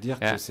 Veut dire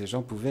que ces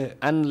gens pouvaient,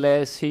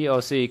 unless he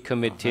or she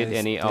committed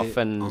any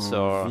offense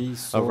or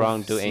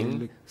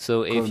wrongdoing.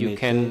 So if you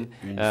can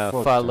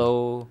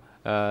follow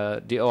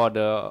the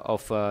order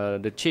of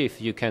the chief,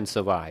 you can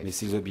survive. Mais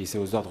s'ils obéissaient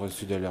aux ordres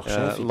reçus de leur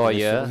chef, ils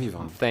lawyer, pouvaient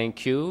survivre.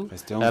 Thank you.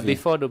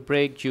 Before the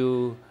break,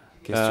 you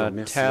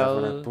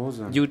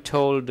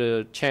told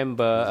the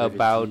chamber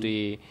about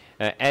the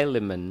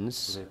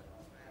elements,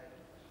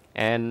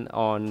 and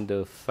on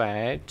the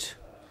fact,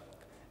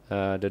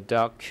 the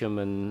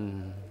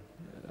document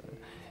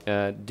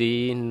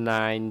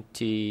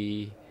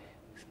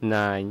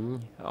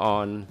D99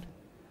 on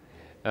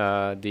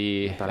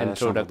the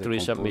introductory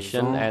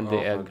submission and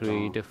the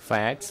agreed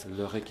facts.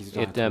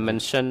 It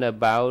mentioned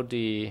about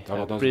the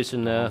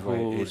prisoner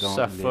who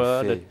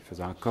suffered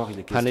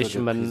the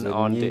punishment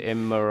on the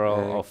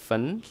immoral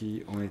offense,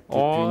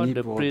 or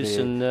the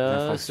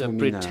prisoners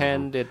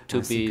pretended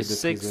to be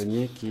sick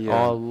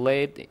or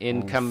late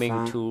in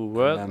coming to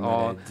work,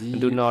 or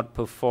do not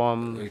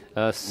perform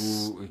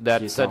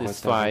that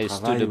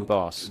satisfies to the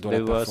boss.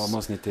 There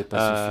was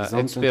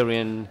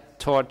experience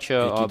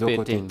torture or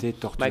beating.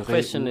 My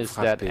question is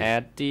that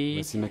at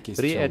the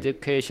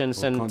re-education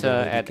center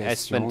at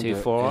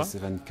S24,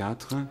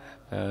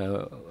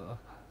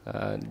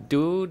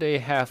 do they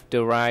have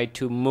the right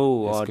to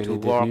move or to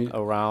walk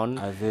around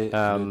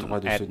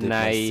at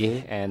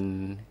night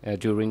and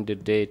during the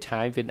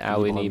daytime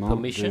without any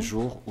permission? De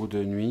jour ou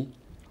de nuit,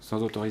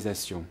 sans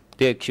autorisation.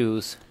 The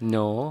accused,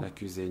 no.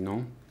 L'accusé,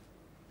 non.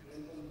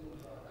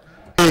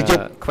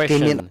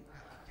 question.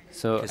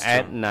 So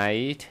at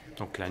night,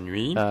 donc la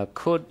nuit,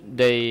 could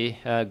they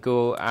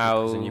go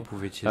out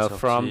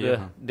from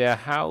their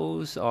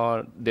house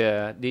or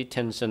their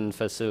detention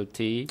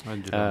facility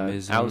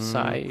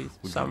outside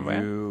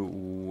somewhere?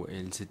 Où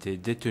ils étaient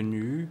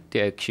détenus.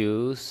 The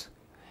accused,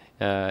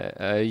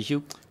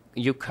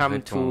 you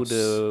come to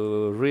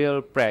the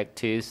real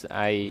practice.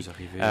 I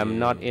am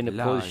not in a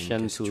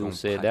position to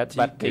say that,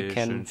 but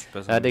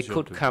they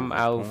could come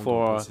out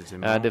for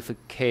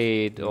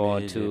defecate or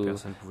to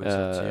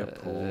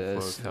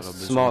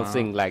small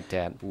thing like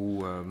that.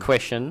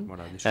 Question,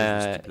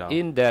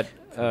 in that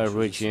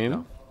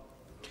regime,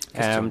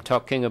 I'm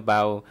talking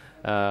about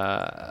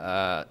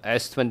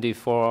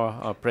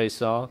S24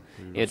 appraisal.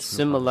 It's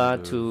similar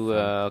to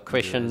a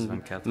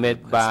question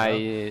made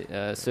by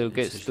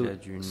Sergei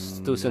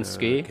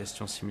Stusinski.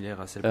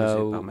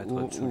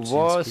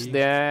 Was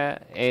there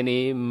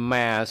any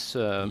mass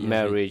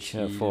marriage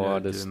for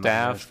the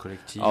staff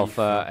of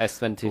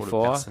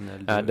S24,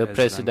 the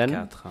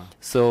president?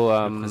 So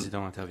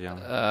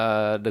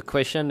the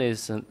question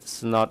is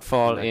not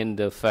fall in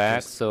the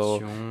fact, so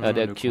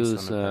the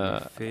accused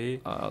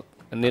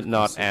need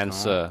not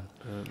answer.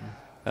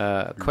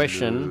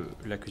 Question.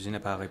 L'accusé n'a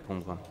pas à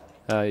répondre.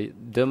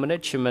 The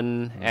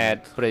management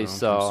at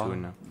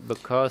Presor,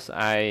 because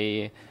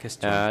I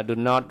do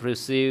not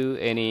receive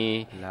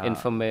any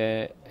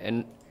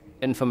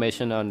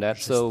information on that.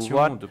 So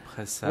what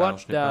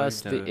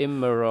does the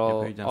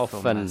immoral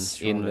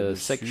offense in the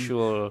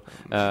sexual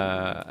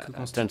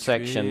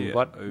transaction,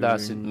 what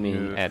does it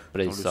mean at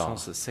Presor? Dans le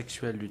sens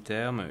sexuel du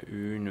terme,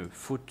 une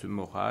faute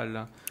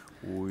morale.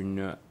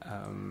 The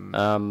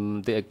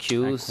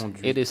accused,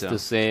 it is the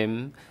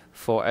same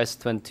for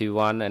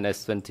S21 and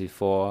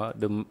S24.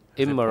 The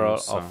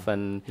immoral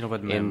offense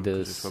in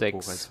the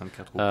sex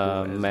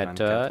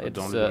matter,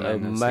 it's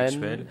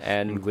men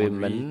and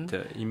women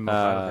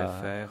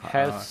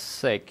have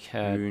sex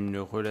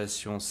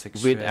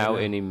without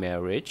any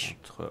marriage.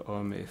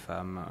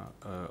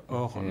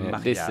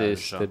 This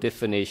is the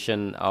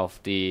definition of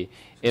the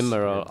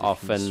immoral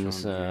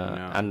offense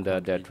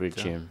under that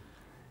regime.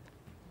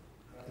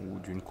 Ou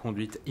d'une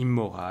conduite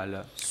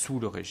immorale sous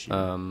le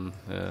régime.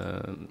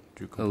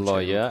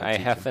 Lawyer, I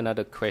have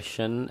another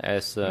question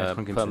as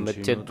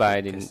permitted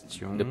by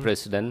the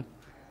President.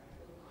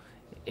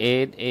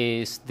 It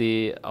is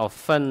the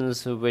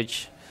offense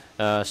which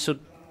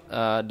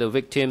the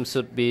victim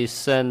should be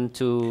sent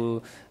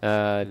to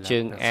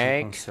Cheung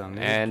Ek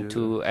and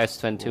to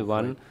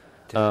S21.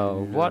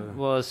 What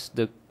was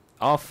the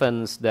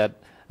offense that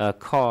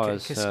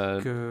caused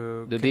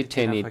the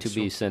detainee to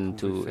be sent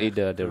to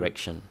either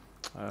direction?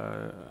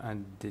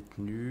 Un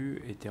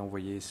détenu était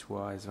envoyé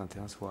soit à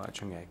S21, soit à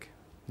Cheung Ek.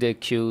 The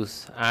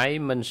accused, I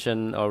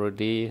mentioned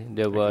already,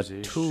 there were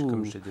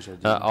two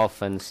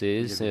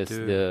offenses: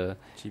 the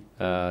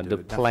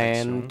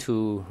plan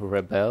to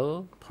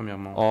rebel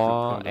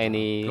or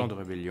any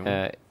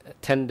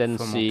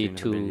tendency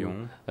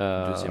to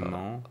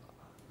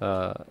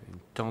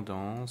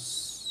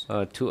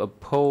to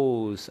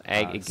oppose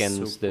act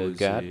against the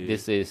guard.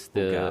 This is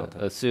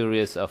a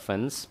serious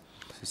offense.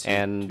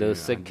 And the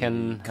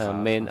second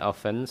main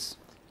offense,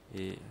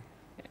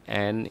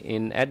 and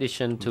in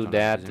addition to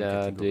that,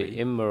 the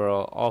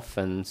immoral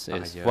offense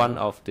is one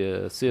of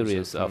the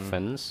serious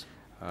offense.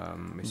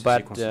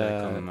 But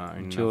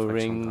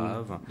during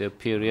the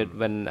period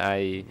when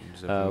I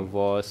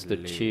was the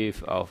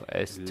chief of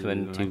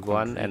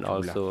S21 and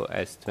also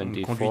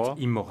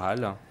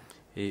S24,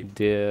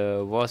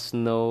 there was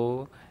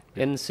no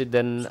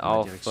incident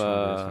of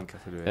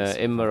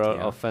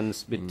immoral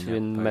offense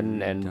between men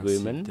and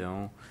women,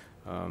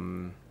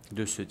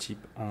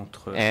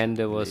 and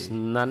there was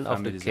none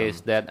of the case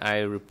that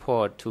I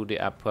report to the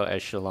upper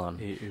echelon.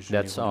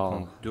 That's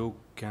all.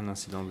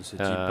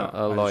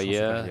 A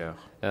lawyer,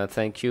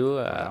 thank you.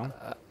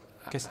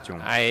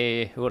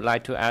 I would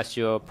like to ask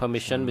your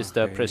permission,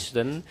 Mr.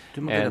 President,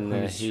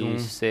 and he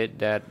said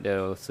that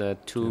there was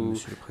two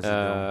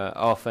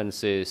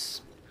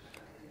offenses.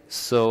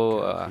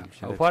 So,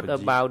 what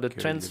about the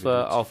transfer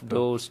of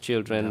those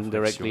children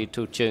directly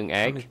to Cheung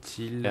Ek?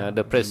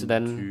 The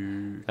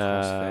President,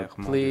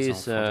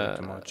 please,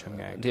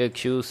 the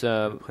accused,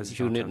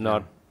 you need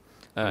not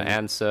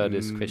answer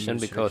this question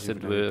because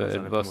it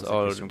was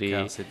already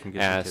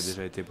asked.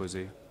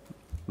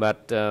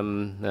 But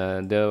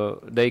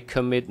they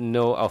commit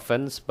no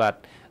offense,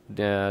 but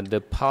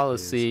the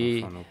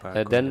policy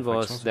then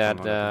was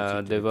that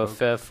they were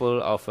fearful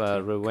of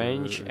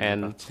revenge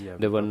and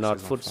there were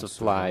not food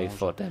supply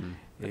for them.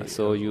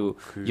 So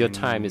your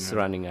time is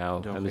running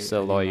out,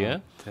 Mr.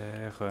 Lawyer.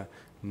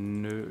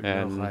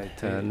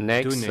 And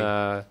next,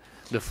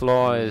 the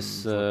floor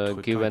is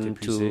given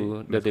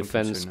to the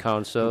Defense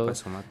Counsel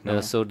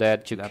so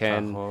that you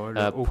can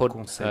put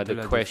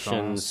the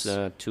questions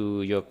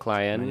to your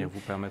client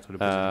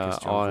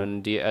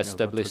on the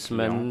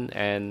establishment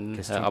and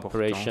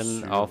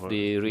operation of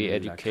the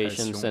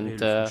Re-Education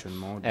Center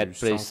at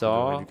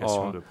Presor,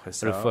 or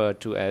referred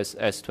to as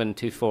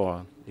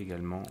S24.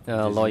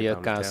 Lawyer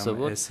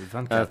Kasavut,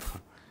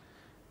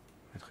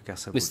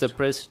 Mr.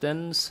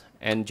 President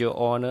and Your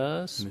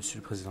Honors, Monsieur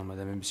le Président,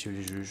 Madame et Monsieur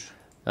les juges,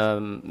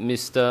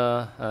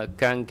 Mr.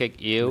 Kang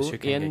Kek-yew,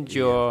 in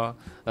your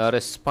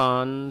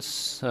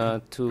response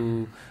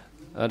to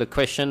the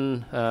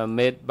question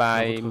made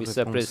by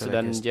Mr.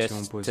 President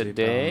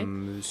yesterday,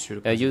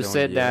 you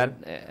said that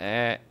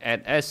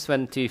at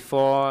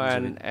S24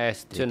 and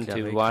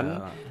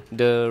S21,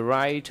 the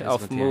right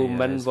of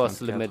movement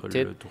was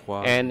limited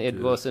and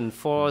it was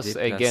enforced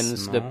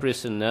against the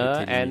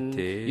prisoner, and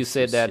you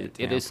said that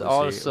it is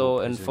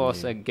also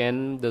enforced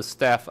against the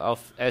staff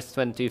of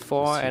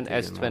S24 and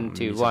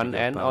S21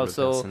 and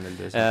also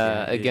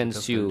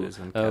against you.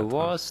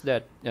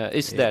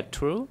 Is that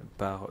true?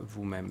 Par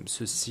vous-même.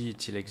 Ceci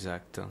est-il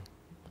exact?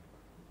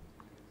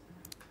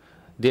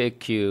 The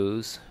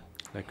accused,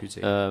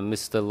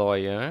 Mr.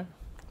 Lawyer,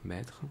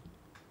 Maître,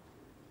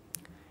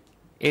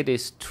 it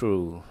is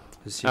true.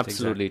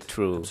 Absolutely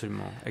true.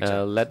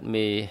 Let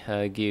me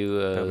give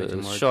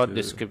a short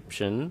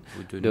description.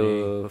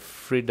 The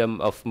freedom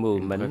of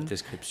movement.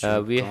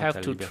 We have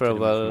to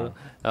travel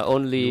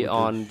only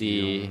on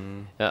the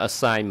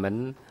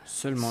assignment.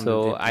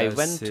 So I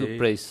went to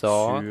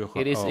Presor.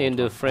 It is in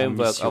the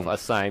framework of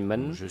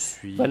assignment.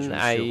 When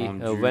I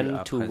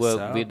went to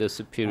work with the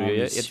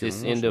superior, it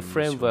is in the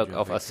framework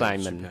of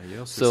assignment.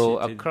 So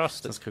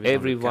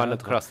everyone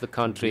across the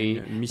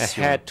country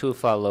had to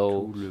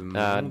follow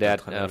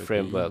that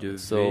framework.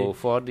 So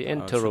for the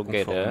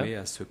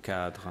interrogator,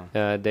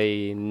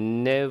 they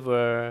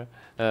never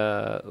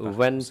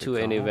went to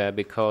anywhere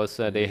because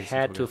they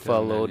had to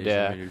follow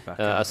their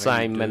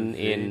assignment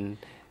in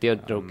the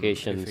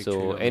interrogation.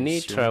 So any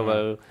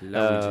travel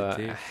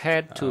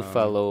had to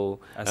follow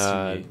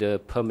the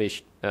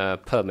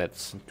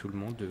permits.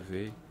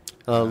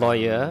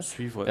 Lawyer,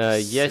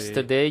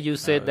 yesterday you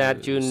said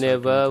that you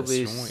never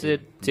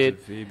visited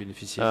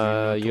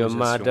your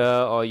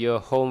mother or your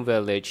home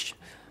village.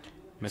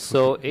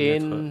 So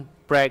in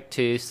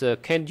practice,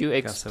 can you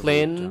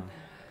explain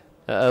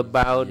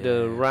about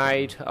the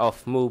right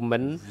of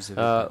movement?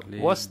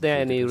 Was there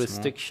any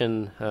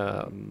restriction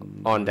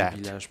on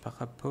that? The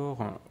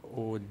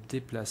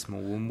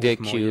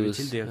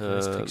accused,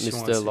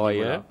 Mr.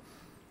 Lawyer,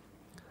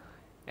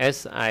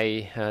 as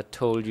I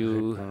told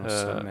you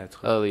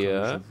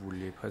earlier,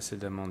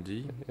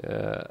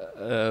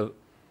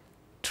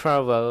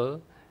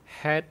 travel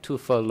had to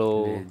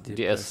follow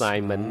the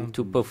assignment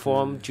to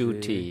perform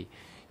duty.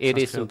 It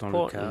is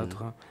important,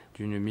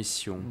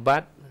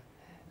 but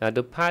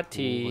the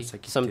party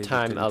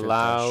sometimes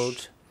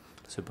allowed,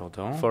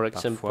 for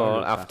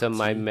example, after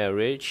my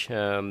marriage,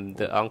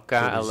 the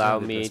Anka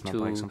allowed me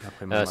to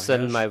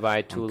send my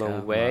wife to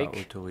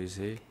Longweg,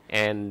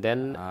 and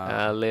then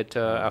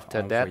later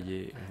after that,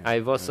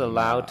 I was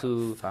allowed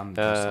to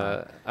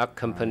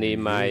accompany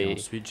my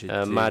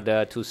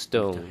mother to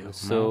Stone.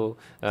 So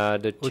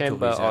the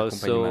chamber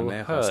also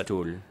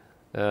heard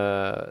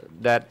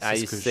that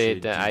I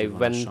said I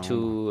went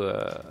to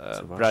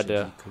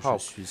Brother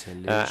Hawk.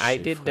 I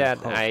did that.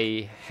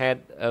 I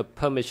had a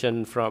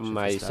permission from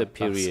my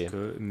superior.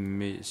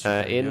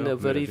 In a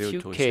very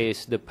few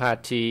cases, the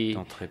party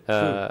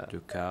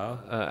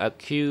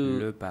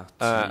accused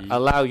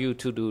allow you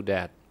to do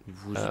that.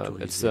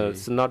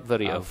 It's not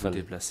very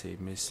often.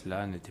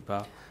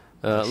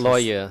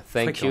 Lawyer,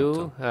 thank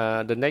you.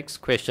 The next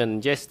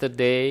question.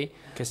 Yesterday,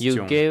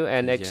 you gave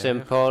an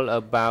example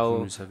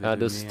about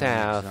the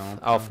staff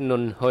of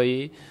Nun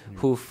Hoi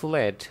who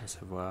fled.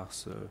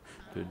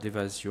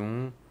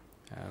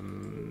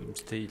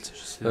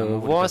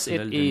 Was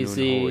it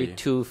easy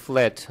to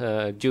flee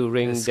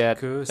during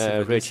that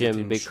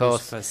regime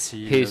because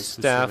his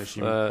staff,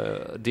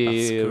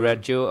 the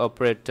radio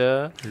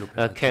operator,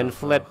 can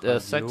flee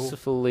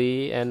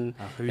successfully, and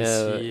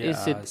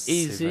is it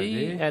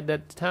easy at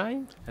that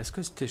time? Est-ce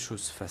que c'était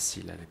chose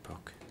facile à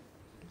l'époque?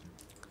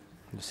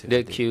 The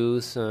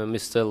accused,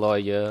 Mr.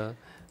 Lawyer,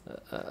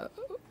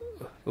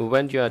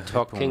 when you are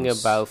talking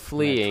about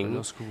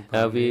fleeing,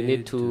 we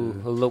need to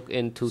look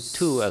into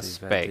two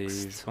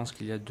aspects.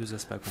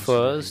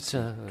 First,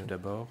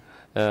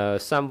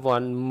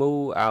 someone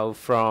move out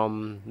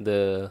from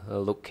the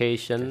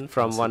location,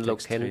 from one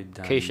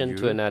location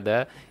to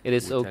another. It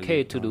is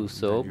okay to do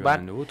so,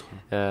 but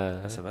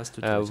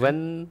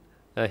when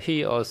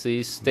he or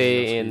she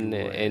stay in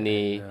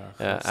any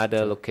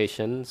other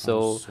location,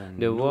 so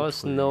there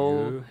was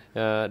no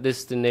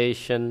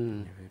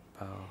destination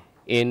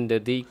in the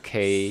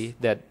decay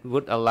that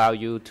would allow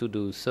you to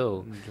do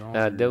so.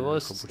 There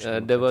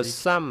was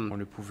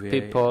some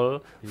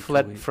people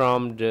fled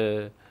from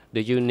the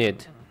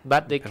unit,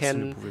 but they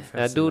can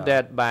do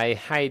that by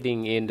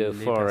hiding in the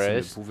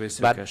forest,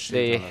 but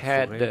they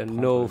had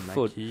no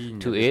food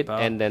to eat,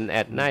 and then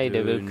at night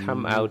they will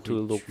come out to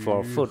look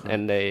for food,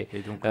 and they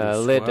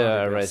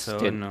later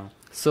arrested.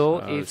 So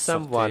if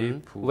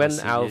someone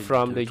went out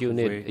from the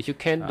unit, you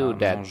can do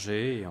that.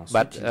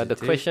 But the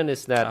question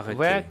is that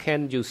where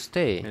can you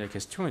stay?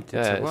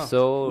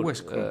 So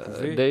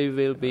they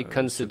will be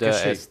considered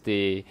as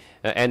the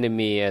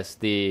enemy, as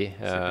the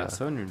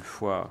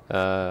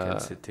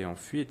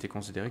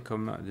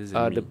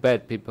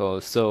bad people.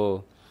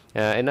 So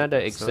another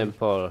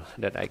example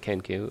that I can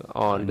give,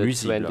 on the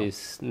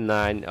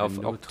 29th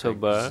of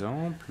October,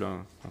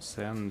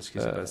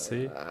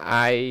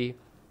 I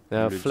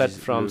fled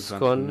from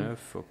Scone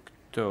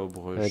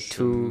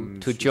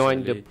to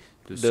join the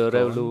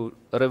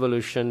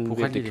revolution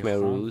with the Khmer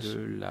Rouge.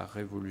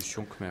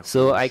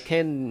 So I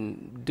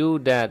can do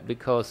that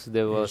because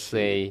there was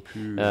the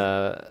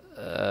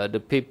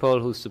people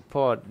who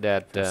support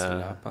that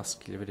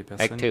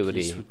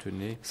activity.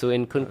 So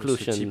in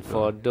conclusion,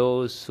 for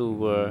those who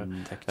were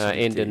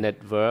in the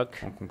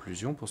network,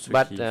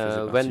 but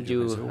when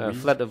you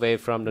fled away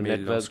from the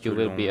network, you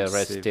will be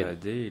arrested.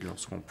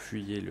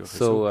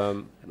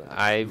 So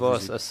I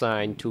was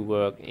assigned to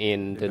work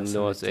in the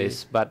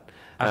Northeast, but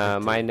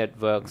my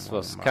networks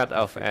was cut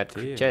off at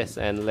Chess,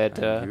 and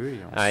later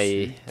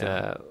I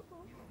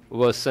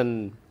was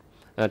sent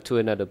to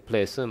another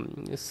place.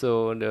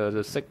 So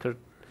the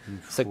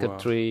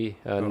secretary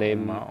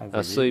named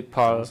Sui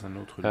Paul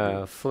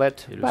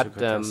fled,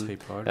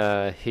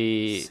 but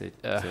he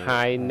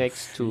hid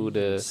next to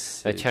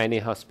the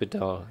Chinese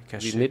hospital.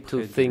 We need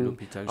to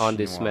think on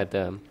this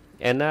matter.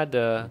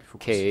 Another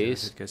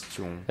case,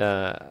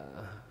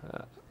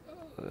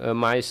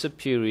 my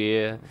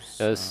superior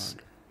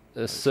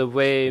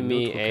survey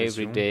me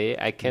every day.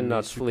 I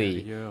cannot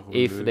flee.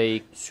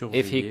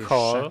 If he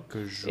call,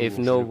 if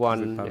no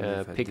one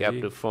pick up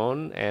the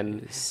phone,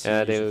 and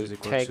they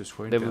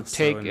will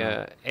take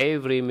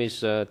every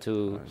measure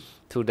to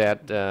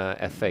that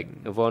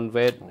effect. One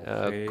way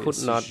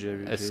could not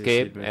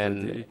escape,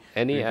 and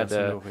any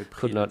other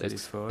could not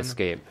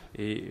escape.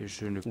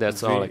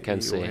 That's all I can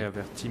say.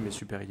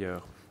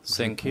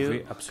 Thank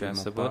you.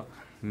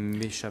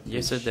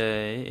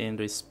 Yesterday, in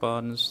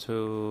response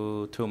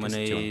to too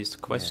many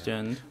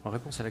questions,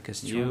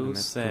 you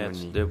said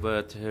the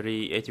word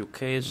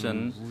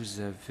re-education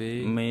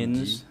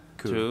means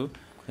to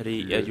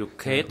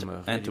re-educate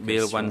and to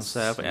build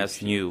oneself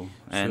as new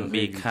and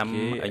become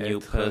a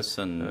new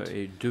person.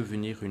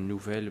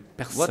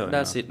 What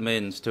does it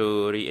mean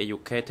to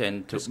re-educate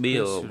and to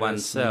build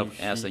oneself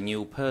as a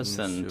new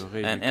person?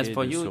 And as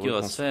for you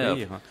yourself,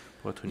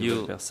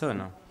 you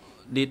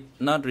did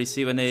not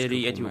receive any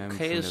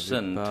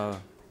re-education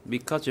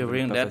because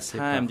during that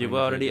time you were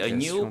already a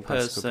new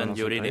person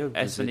during the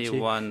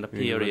SN1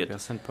 period.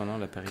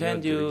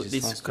 Can you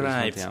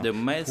describe the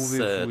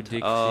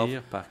method of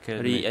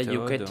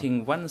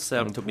re-educating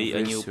oneself to be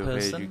a new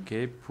person?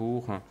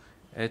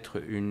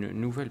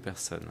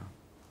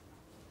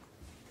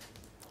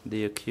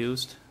 The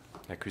accused,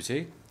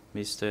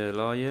 Mr.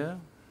 Lawyer,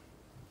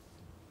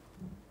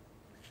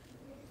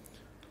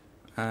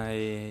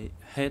 I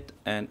had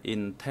an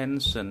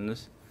intention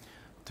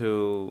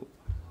to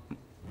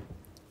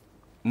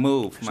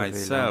move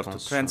myself, to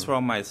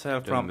transform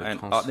myself from an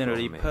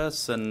ordinary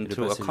person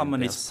to a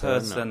communist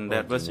person.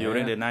 That was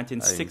during the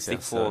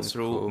 1964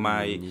 through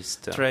my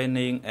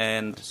training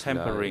and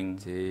tempering.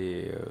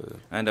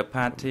 And the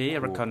party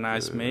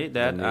recognized me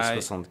that I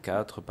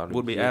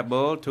would be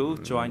able to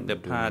join the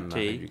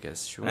party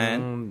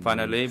and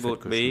finally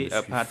would be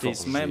a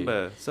party's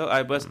member. So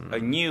I was a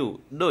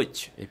new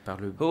Dutch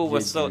who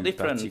was so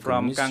different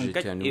from Kang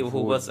Kek-il,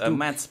 who was a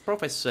maths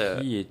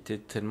professor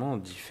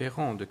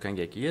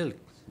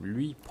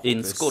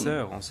in school.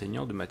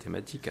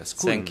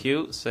 Thank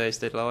you, says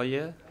the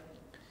lawyer.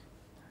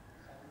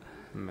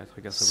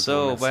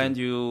 So when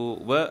you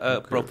were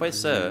a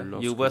professor,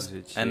 you were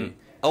an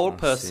old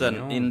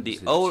person in the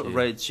old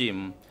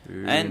regime,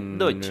 and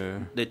Dutch,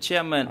 the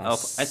chairman of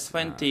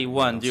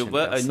S21, you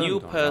were a new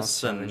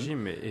person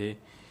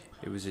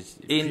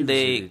in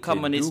the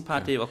Communist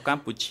Party of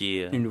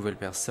Cambodia. And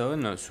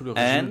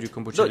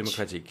Dutch,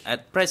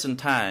 at present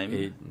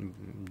time,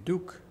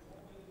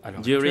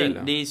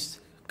 during this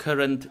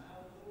current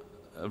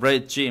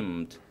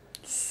regime,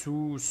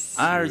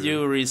 are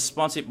you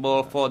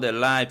responsible for the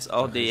lives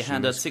of the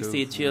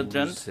 160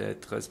 children?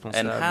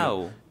 And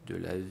how?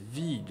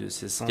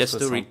 Just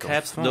to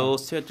recap,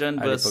 those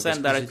children were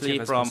sent directly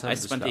from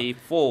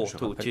S24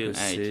 to Chương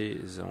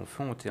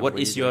 8. What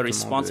is your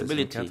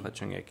responsibility? The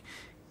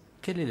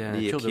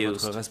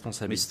accused,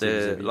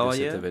 Mr.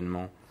 Lawyer,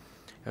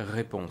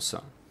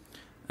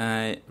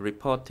 I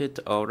reported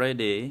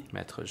already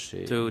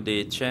to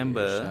the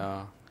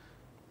chamber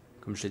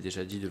comme je l'ai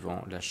déjà dit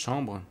devant la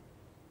Chambre,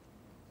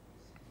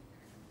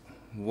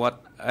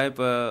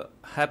 whatever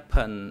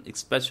happened,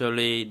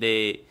 especially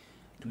the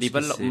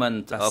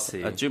development of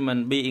a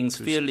human being's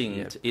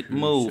feelings, it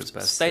moves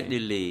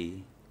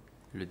steadily.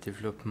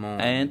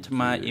 And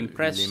my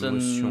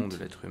impression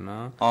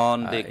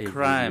on the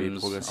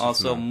crimes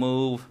also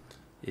moved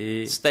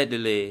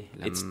steadily.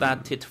 It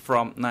started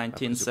from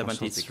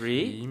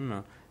 1973.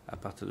 À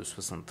partir de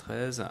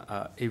 73,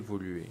 a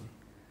évolué.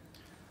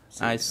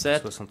 I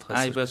said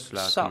I was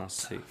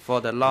shocked for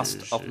the loss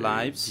of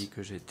lives,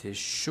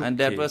 and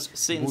that was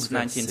since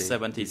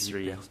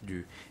 1973.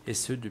 Et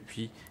ce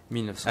depuis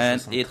And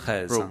it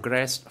 1973.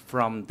 progressed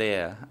from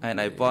there, and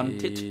I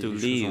wanted to Les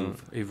choses leave. ont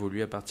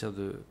évolué à partir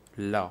de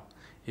là.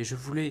 Et je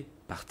voulais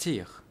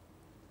partir.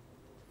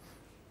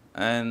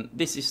 And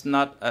this is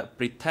not a Il ne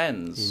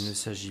pretense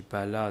s'agit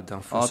pas là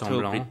d'un faux or to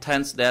semblant.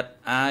 pretense that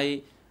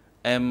I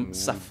am ou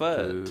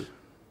suffered, de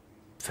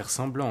faire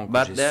semblant que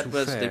but j'ai that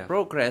was the souffert.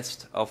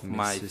 progress of Mais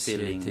my ceci a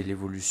été feeling.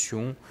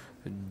 l'évolution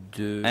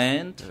de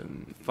And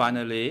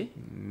finally,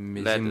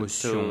 mes to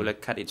émotions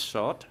cut it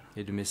short,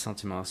 et de mes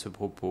sentiments à ce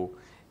propos.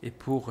 Et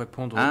pour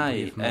répondre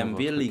I brièvement à am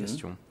votre willing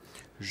question,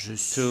 je to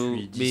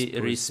suis be disposé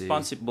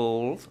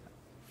responsible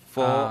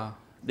for à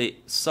the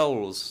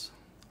souls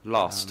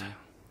lost dire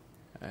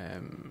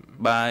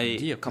by que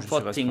je suis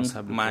comforting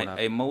responsable pour my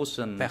la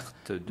emotion,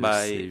 perte de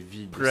by ces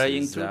vies, de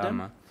praying ces to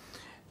them. âmes.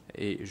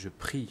 Et je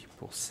prie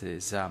pour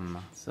ces âmes.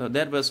 So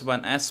that was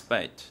one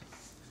aspect.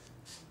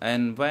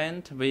 And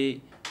when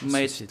we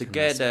met Ceci est un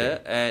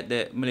together at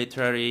the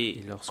military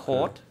Et lorsque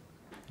court,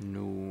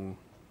 nous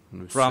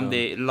from sommes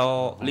the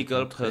legal rencontrés devant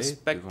le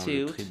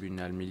perspective,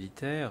 tribunal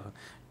militaire,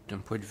 d'un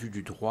point de vue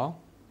du droit,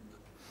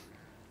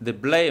 the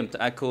blame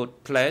I could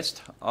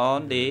place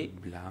on the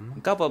blâme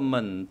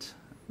government,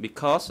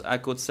 because I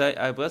could say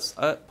I was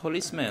a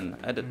policeman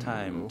at the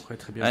time, aurait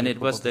très bien and pu it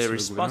was reporter the sur le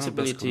gouvernement parce que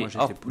responsibility moi,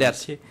 j'étais of that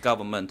policier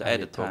government à at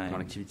the l'époque. Mon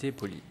time. activité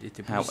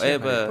était policière à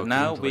However, l'époque, now je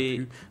ne devrais we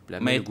plus blâmer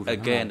le met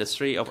gouvernement. again the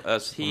three of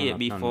us here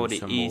Maintenant, before nous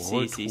the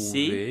sommes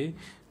ECCC. retrouvés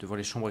devant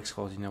les chambres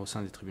extraordinaires au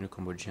sein des tribunaux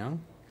cambodgiens.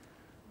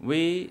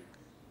 We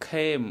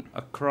came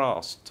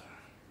across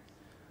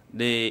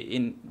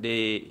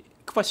the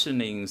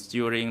questionings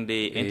during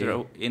the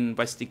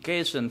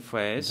investigation Dans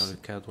phase, le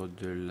cadre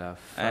de la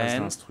phase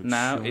and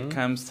now it d'instruction,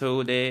 comes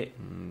to the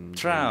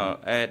trial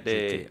at the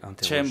j'ai été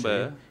interrogé.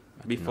 chamber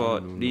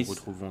before Maintenant, nous nous this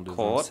retrouvons devant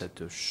court.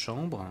 cette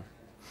chambre.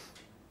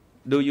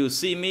 Do you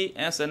see me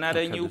as Dans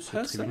another le cadre new de ce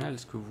person? tribunal,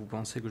 est-ce que vous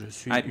pensez que je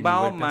suis I une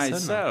bow nouvelle personne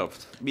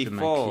myself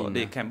before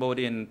m'incline the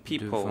Cambodian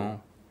people,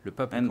 devant le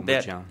peuple and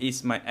cambodgien? that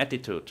is my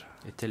attitude.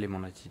 Et telle est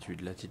mon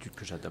attitude, l'attitude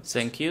que j'adopte.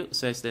 Thank you,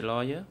 says the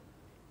lawyer.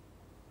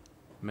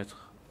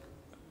 Maître,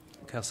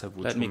 grâce à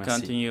vous, Let je vous me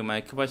remercie. continue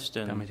my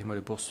question. Permettez-moi de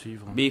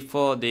poursuivre.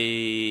 Before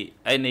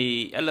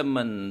any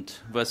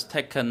element was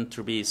taken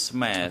to be Avant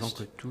smashed,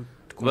 que tout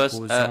was a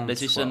composant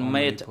decision soit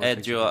made emmené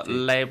at your pour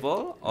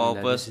level, or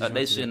la was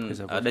décision était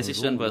prise à a votre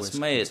decision niveau, ou was est-ce qu'il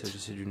made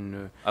s'agissait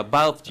d'une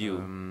above you?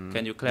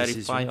 Can you décision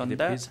clarify qui on était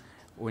that? prise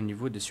au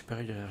niveau des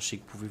supérieurs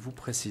hiérarchiques? Pouvez-vous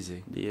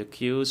préciser? The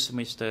accused,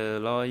 Mr.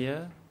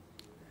 Lawyer,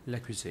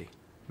 L'accusé,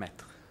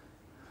 maître,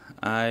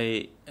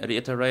 I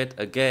reiterate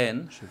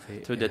again je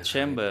vais to the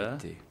chamber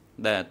répéter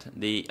that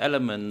the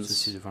elements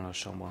ceci devant la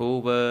chambre. who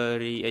were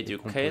Les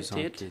composants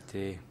re-educated qui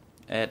étaient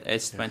at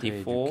S24,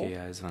 rééduqués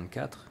à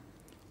S24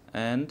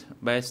 and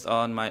based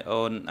on my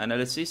own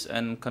analysis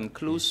and et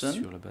conclusion,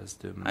 sur la base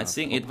de ma I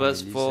think it propre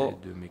was analyse for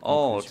et de mes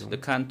all conclusions. the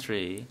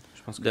country.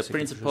 Je pense que The c'est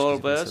quelque chose principal qui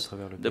s'est passé à was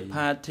travers le the pays,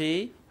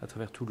 party à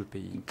travers tout le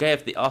pays.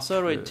 gave the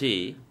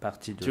authority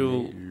Parti to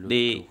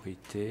donné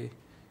l'autorité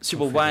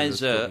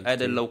supervisor at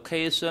the au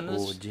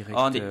locations directeur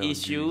on the du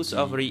issues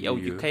of lieu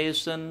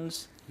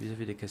re-educations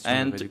vis-à-vis des questions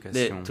and de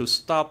rééducation. to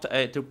stop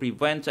to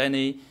prevent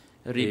any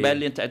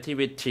rebellion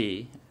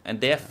activity and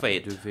their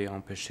fate. Devait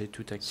empêcher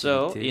toute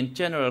So, activité in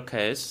general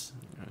case,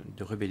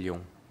 de rébellion.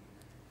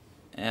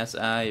 as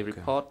I Donc,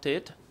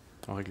 reported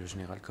En règle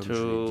générale, comme to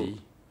je l'ai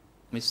dit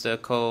Mr.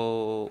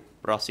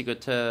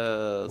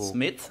 Co-Prosecutor Oh.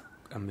 Smith,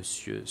 à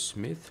Monsieur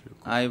Smith, le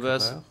I was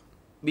procureur,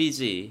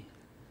 busy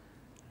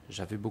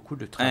j'avais beaucoup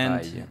de and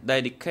travail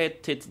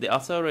dedicated the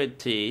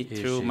authority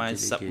et to j'ai my délégué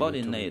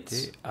subordinates.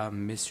 l'autorité à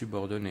mes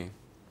subordonnés.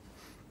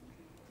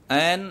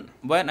 And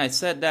when I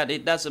said that,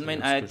 it doesn't mean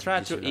I Lorsque je try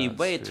dis to cela,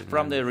 evade cela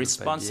from ne the veut pas dire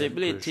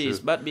responsibilities,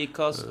 que but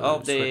because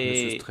of souhaite me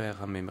the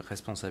soustraire à mes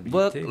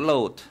responsabilités,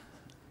 workload,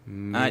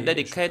 mais I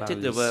dedicated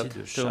je the parle work ici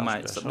de to charge, my de la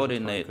charge de travail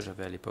subordinate. que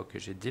j'avais à l'époque que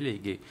j'ai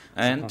délégué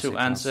And en to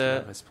conséquence answer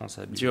la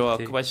responsabilité, your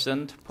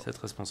question, cette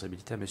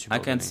responsabilité à mes I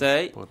subordonnés. can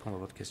say Pour répondre à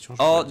votre question,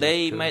 je all peux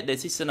they dire made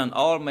decision on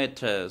all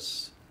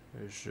matters.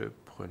 que je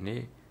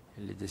prenais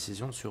les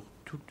décisions sur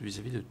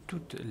vis-à-vis de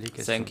toutes les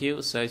questions. Thank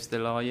you, says the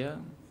lawyer.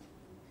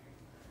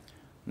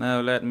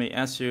 Now let me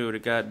ask you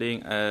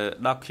regarding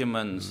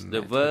documents, the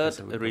Maître, word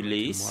ça vous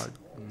release.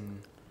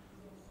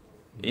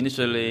 permettez-moi,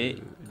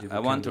 Initially, d'évoquer I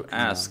un want to document.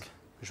 ask,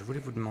 Je voulais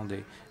vous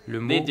demander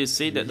le mot did you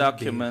see the libéré.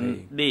 document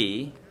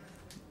D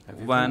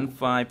Avez-vous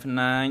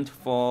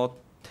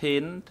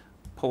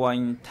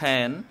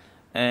 15914.10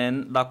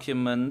 and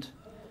document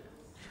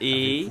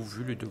E avez-vous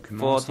vu le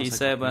document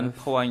 159,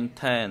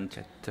 47.10?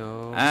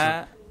 14,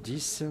 Are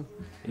 10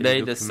 et they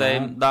le the document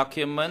same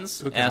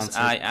documents as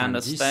I 47.10?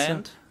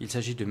 understand? Il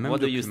s'agit de même What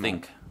do you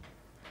document. think?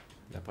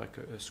 D'après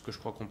ce que je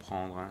crois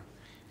comprendre. Hein.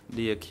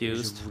 The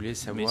accused, Je voulais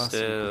savoir si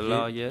vous Mr. pouviez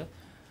Lawyer,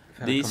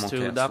 faire un these two commentaire sur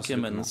ce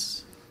document.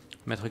 documents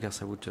Maître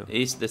Carsabout.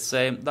 It's the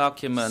same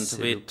document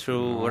with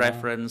two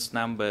reference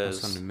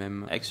numbers.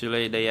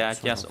 Actually, they are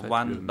just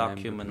one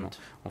document.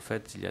 En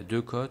fait, il y a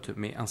deux codes,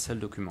 mais un seul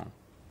document.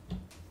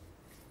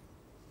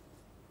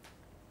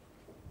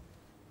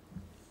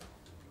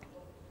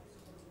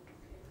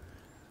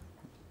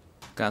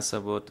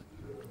 Carsabout.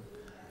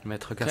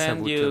 Maître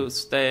Can you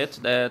state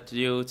that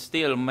you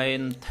still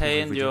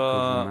maintain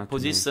your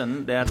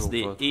position that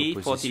the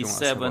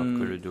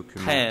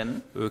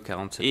E4710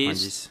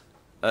 is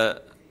a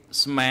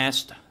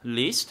smashed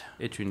list?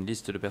 Est une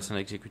liste de personnes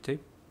exécutées?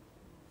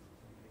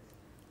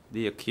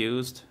 The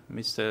accused,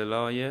 Mr.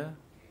 Lawyer.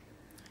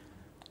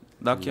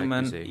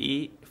 Document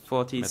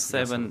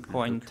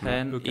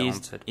E47.10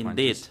 is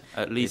indeed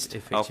a list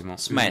of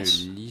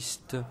smashed. Une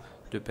liste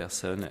de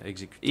personnes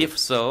exécutées. If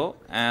so,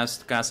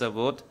 asked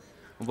Carsabout,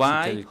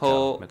 why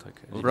Ho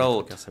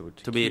wrote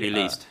to be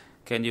released?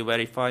 Can you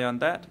verify on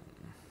that?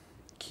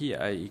 Qui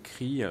a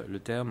écrit le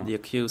terme The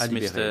accused,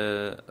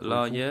 Mr.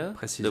 Lawyer,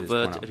 the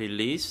word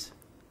release,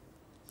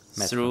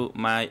 through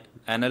my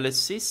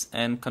analysis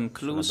and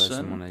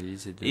conclusion,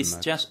 is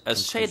just a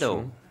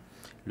shadow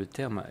le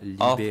terme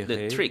of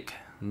the trick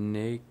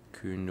n'est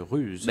qu'une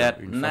ruse, that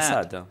une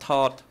façade Nat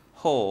taught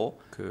Ho,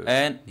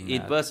 and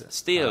it was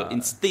still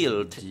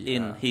instilled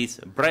in his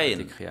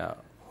brain.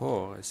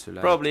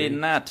 Probably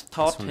Nat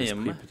taught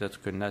him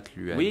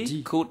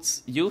we could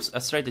use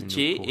a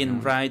strategy in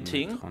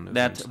writing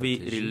that we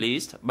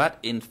released, but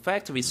in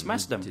fact we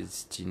smashed them.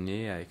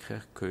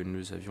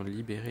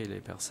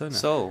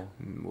 So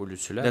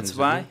that's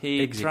why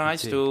he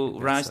tries to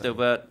write the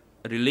word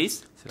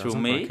release to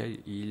me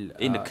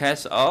in the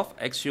case of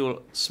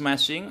actual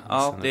smashing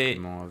of the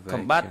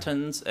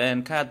combatants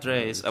and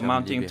cadres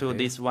amounting to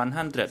this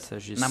 100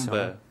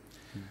 number.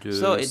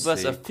 So it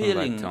was a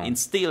feeling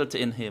instilled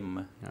in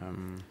him.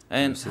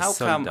 And how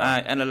come I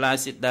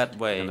analyze it that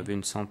way?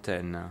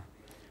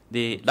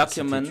 The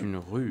document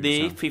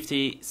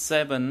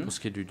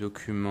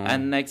D57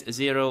 Annex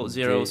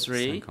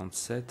 003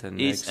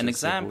 is an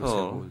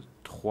example.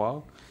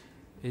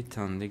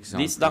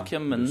 This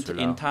document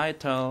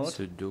entitled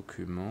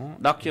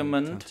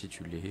Document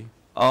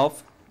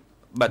of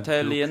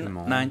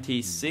Battalion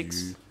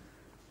 96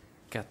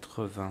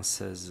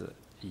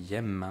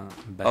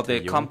 of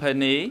the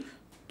company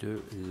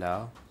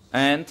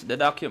and the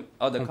document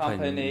of the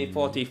company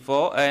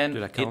 44 and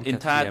it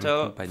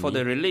entitled for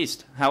the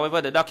released.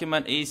 However, the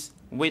document is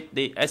with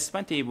the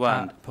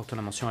S21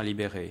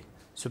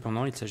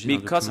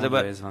 because the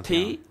word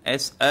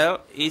TSL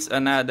is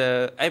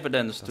another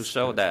evidence to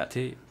show that.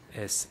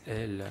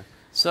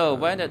 So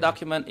when the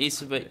document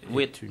is with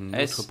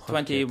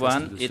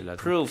S21, it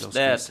proves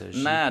that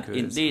Nat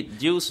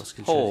indeed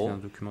used Ho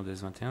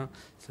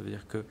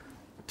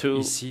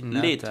to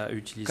lead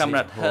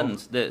Comrade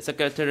Hunt, the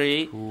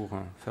secretary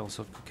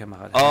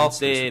of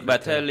the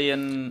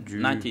Battalion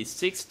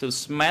 96, to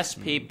smash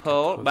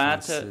people,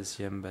 but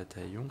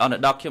on the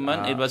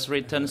document it was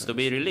written to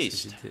be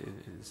released.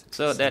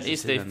 So that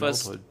is the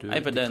first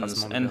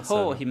evidence, and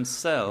Ho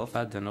himself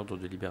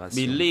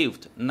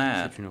believed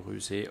Nat,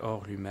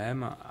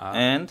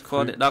 and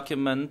for the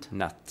document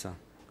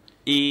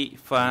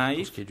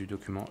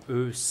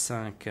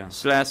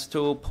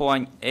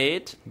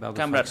E5/2.8,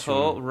 Comrade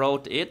Ho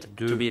wrote it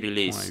to be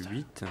released.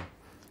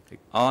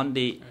 On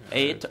the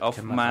 8th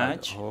of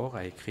March,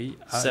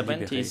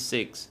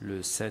 76.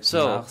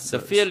 So the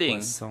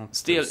feeling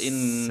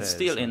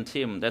still in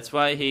him. That's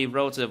why he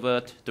wrote the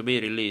word to be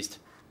released.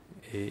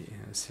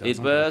 It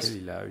was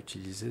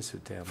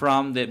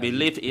from the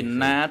belief in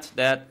Nat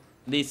that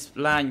this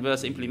line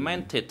was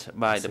implemented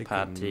by the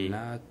party.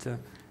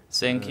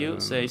 Thank you,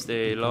 says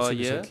the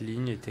lawyer.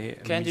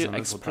 Can you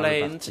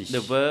explain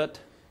the word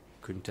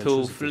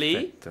to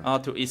flee or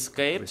to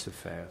escape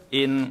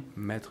in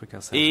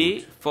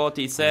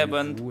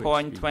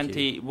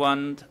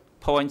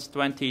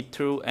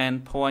E47.21.22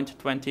 and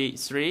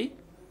 .23?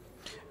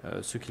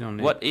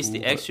 What is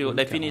the actual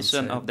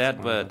definition of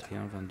that word?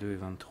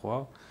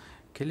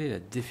 Quelle est la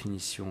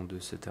définition de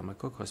ce terme? À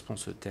quoi correspond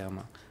ce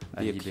terme?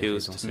 The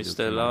accused,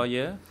 Mr.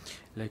 Lawyer.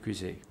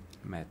 L'accusé,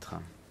 maître.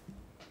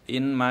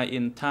 In my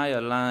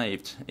entire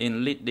life,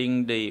 in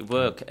leading the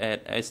work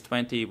at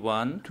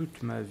S21,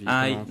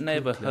 I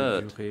never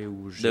heard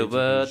the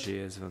word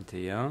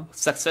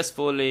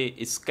successfully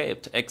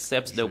escaped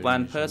except the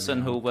one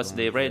person who was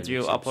the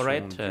radio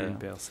operator.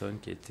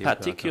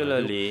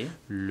 Particularly,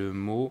 le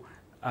mot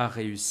a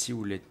réussi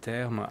ou les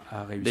termes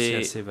a réussi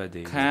à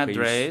s'évader.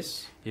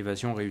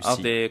 Évasion réussie.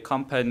 Of the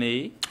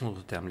company,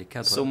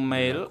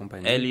 Sumail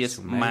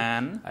alias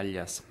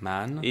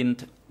Man, in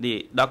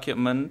the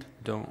document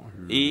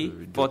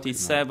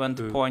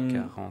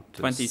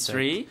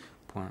E47.23,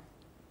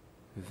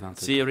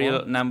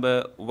 serial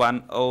number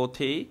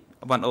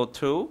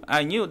 102.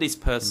 I knew this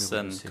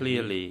person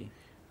clearly.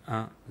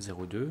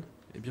 102.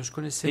 Eh bien, je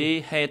connaissais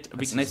he had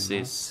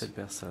weaknesses, cette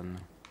personne.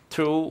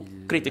 Two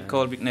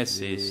critical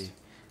weaknesses.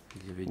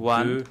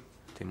 One,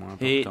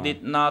 he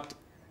did not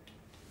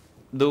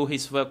do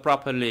his work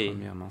properly.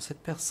 Premièrement,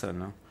 cette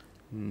personne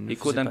He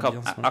couldn't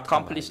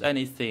accomplish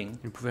anything.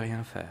 Il ne pouvait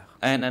rien faire.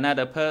 And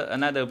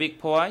another big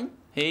point,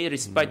 he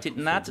respected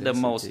not the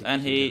most,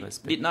 and he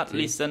did not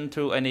listen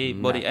to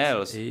anybody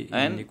else.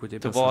 And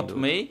toward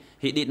me,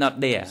 he did not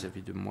dare.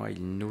 Vis-à-vis de moi,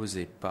 il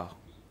n'osait pas.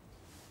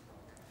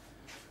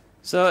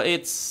 So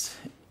it's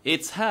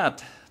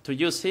hard to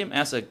use him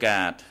as a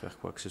guard. Faire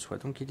quoi que ce soit.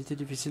 Donc il était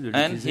difficile de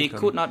And l'utiliser he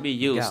could not be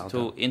used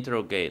to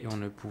interrogate. Et on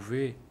ne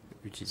pouvait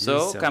utiliser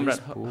so le Comrade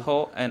service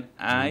Ho and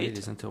I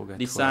les interrogatoires.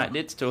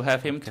 decided to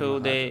have him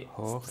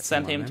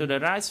send him to the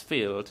rice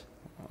field.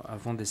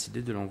 Avons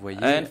décidé de l'envoyer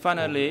And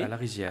finally, à la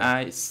rizière.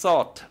 I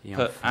sought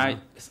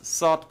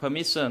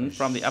permission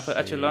from the upper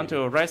echelon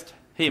to arrest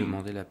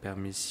him. La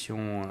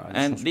permission à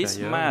and this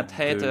mat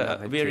had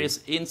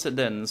various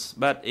incidents,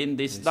 but in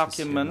this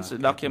document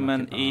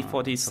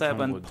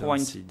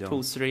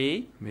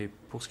E47.23, mais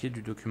pour ce qui est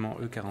du document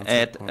E47,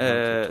 at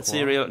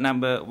serial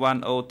number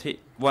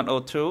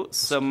 102,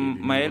 some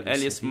male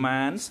alias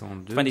man,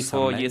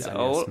 24 years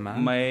old,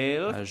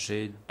 male,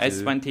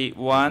 age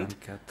 21,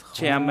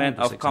 chairman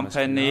of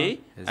company,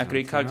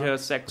 agriculture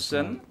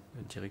section,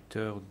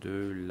 directeur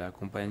de la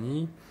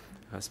compagnie,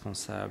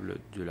 responsable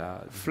de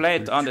la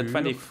fled on the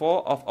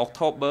 24th of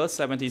October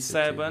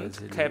 77,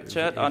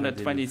 captured on the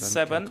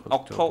 27th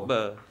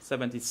October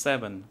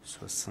 77.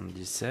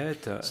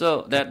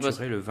 So that was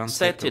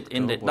stated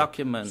in the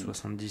document.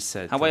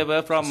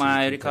 However, from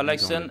my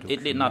recollection,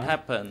 it did not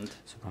happen.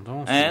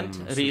 And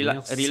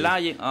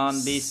relying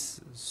on this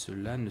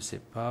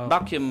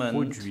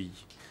document,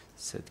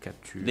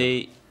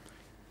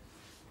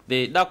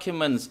 the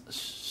documents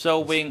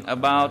showing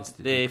about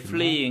the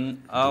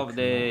fleeing of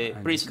the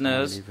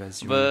prisoners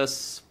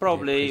was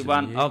probably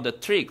one of the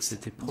tricks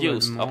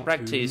used or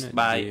practiced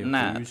by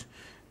NAT.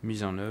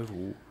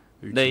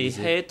 They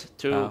had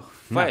to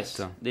face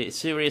the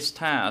serious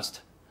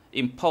task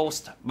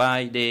imposed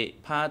by the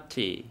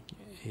party.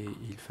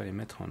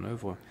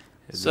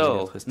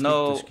 So,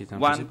 no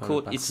one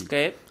could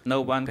escape, no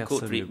one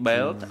could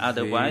rebel,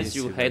 otherwise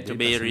you had to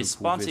be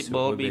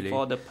responsible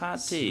before the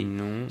party.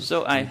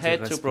 So I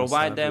had to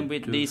provide them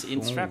with these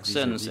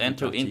instructions and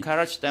to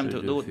encourage them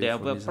to do their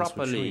work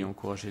properly.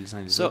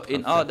 So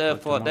in order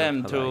for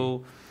them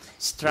to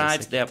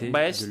strive their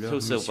best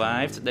to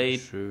survive, they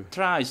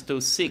tried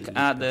to seek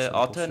other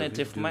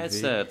alternative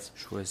methods.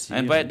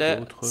 And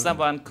whether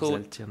someone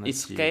could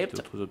escape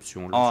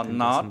or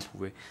not,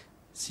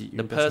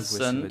 the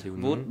person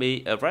would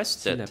be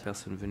arrested.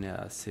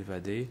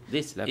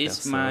 This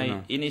is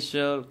my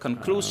initial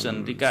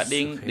conclusion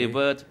regarding the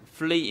word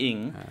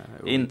fleeing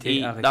in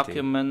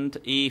document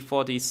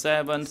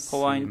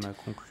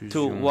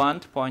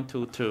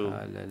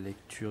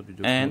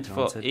E47.21.22. And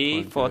for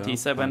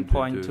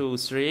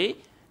E47.23,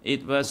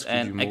 it was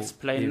an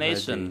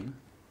explanation.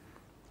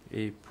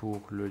 Et pour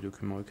le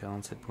document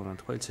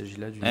E47.23, il s'agit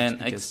là d'une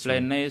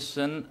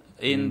explanation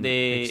in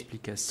the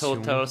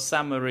total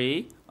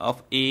summary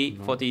of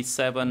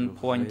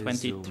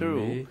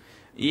E47.22.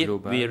 If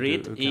we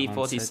read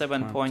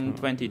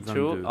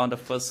E47.22 on the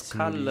first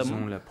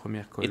column,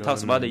 it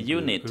talks about the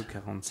unit.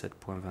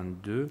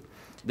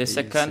 The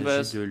second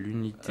was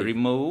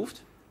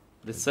removed.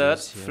 The third,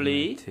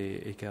 flee.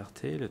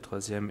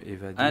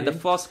 And the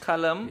fourth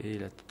column,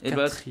 it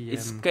was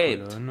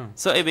escaped.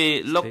 So if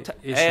we looked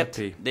at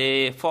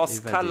the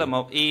fourth column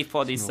of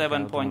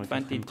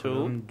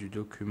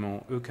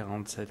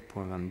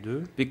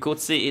E47.22, we could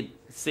see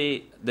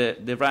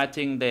the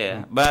writing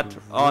there. But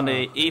on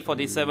the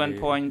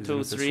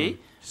E47.23,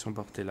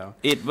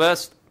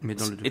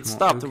 it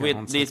stopped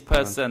with this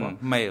person,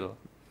 male.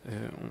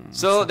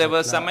 So there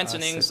were some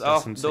mentionings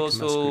of those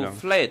who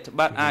fled,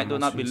 but I do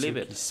not believe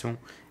it,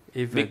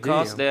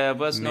 because there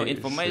was no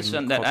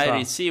information that I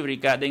received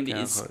regarding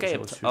the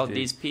escape of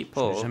these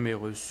people.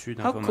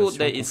 How could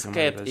they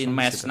escape in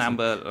mass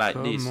number like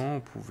this?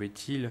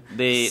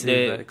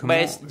 The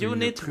base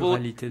unit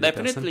would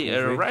definitely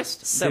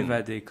arrest them,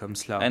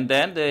 and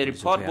then the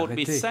report would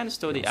be sent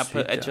to the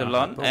upper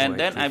echelon, and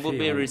then I would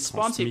be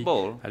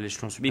responsible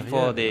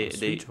before the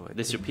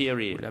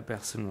superior.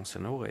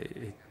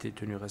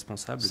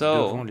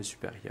 So,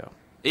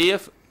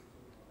 if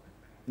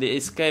the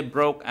escape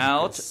broke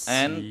out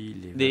and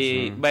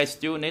the base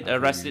unit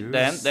arrested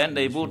them, then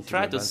they would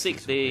try to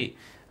seek the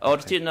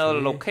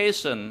original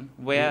location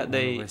where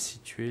they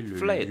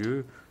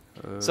fled.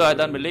 So I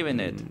don't believe in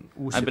it.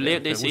 I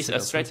believe this is a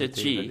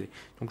strategy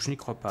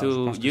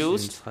to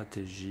use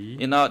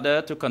in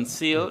order to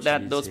conceal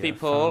that those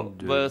people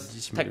were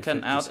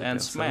taken out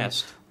and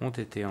smashed.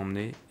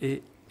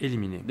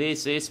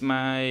 This is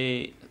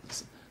my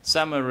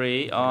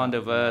summary on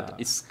the word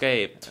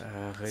escaped.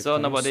 So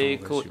nobody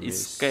could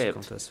escape.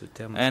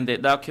 And the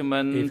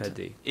document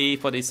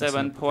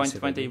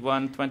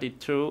E47.21,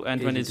 22,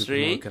 and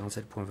 23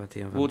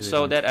 would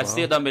show that I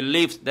still don't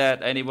believe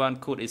that anyone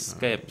could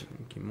escape.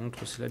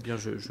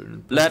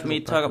 Let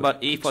me talk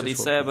about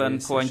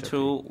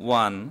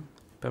E47.21.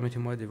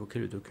 Permettez-moi d'évoquer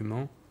le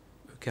document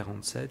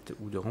E47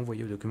 ou de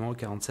renvoyer au document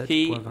E47.21.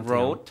 He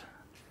wrote,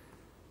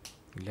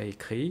 il a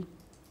écrit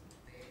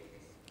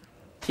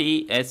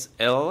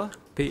TSL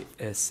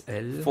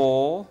PSL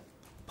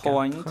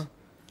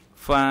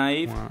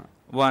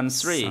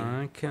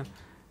 4.513.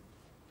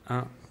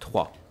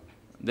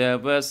 There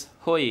was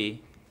Hui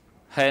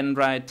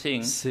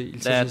handwriting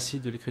that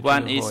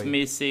one is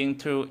missing,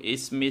 two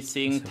is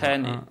missing,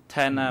 10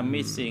 are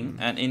missing,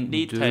 and in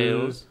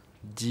details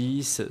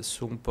 10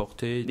 sont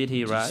portés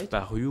disparus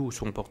ou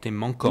sont portés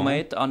manquants.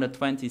 Made on the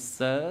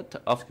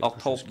 23rd of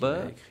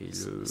October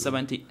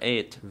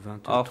 78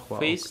 of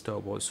his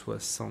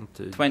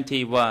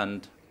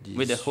 21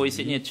 with the Hui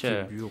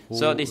signature.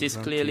 So this is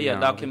clearly a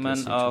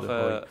document of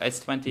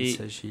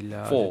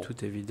S24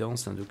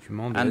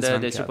 under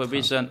the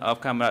supervision of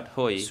Comrade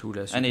Hui,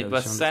 and it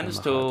was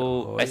sent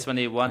to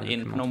S21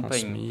 in Phnom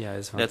Penh.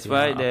 That's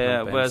why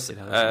there was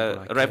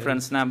a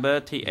reference number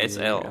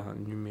TSL.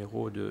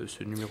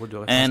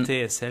 And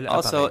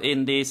also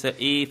in this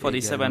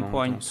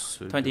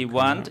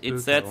E47.21,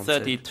 it said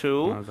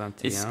 32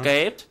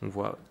 escaped,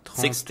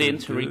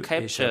 16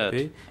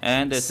 recaptured,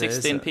 and the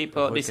 16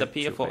 people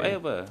disappear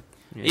forever.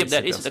 If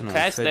that is the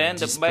case, then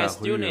the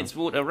base units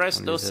would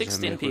arrest those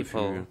 16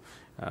 people.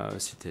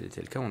 Si tel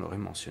était le cas, on aurait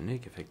mentionné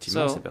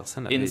qu'effectivement ces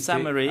personnes avaient in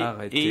summary, été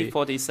arrêtées.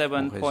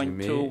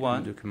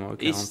 E47.21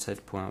 is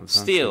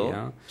still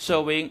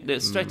showing the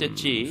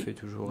strategy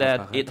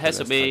that it has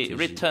to be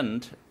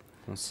written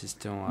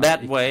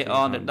that way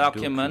on the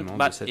document,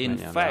 but in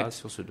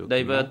fact,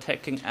 they were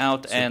taken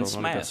out and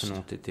smashed.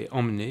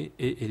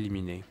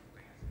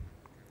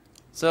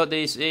 So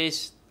this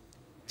is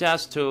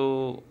just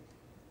to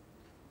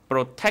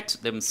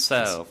protect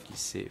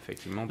themselves.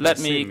 Let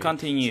me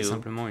continue.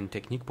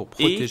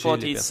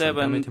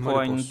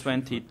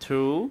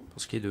 E47.22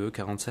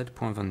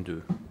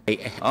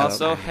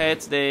 also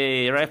has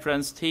the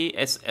reference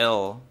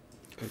TSL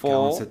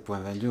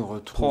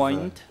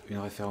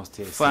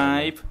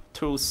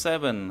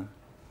 4.527,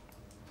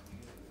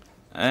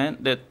 and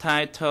the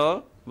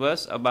title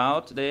was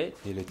about the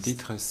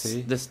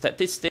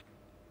statistics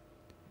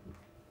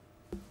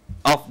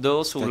of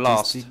those who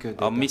lost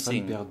or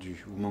missing.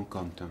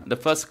 The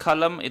first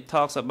column, it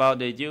talks about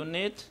the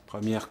unit,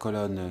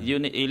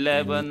 unit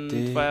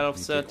 11, 12,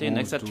 13,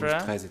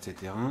 etc.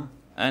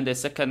 And the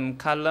second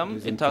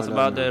column, it talks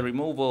about the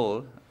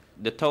removal.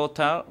 The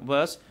total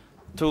was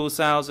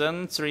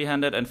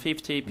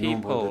 2,350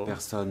 people.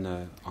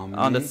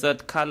 On the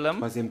third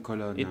column,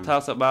 it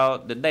talks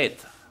about the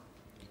date.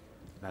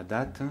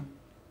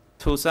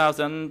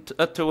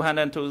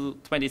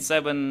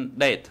 2,227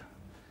 date.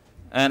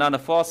 And on the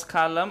fourth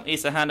column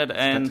is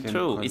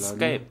 102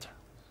 escaped.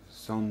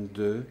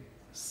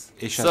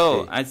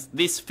 So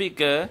this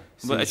figure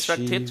was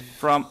extracted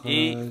from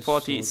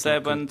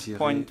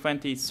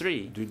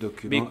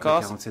E47.23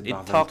 because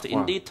it talked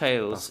in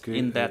details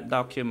in that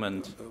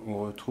document.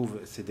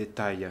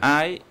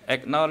 I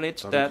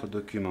acknowledge that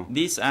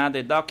these are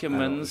the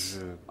documents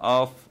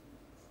of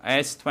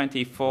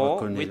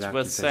S24, which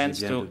was sent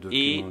to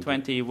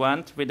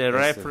E21 with the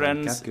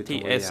reference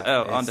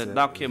TSL on the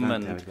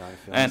document.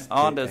 And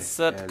on the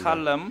third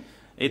column,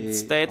 it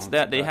states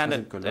that the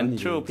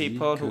 102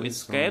 people who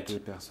escaped,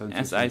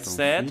 as I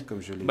said,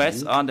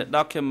 based on the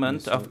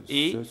document of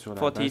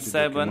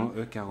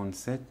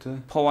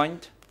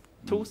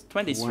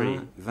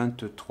E47.23.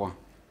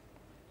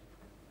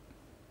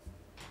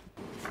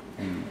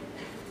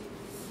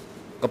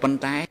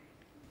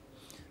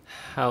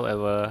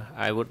 However,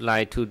 I would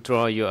like to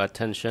draw your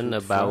attention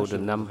about the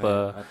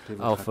number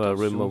of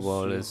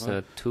removal is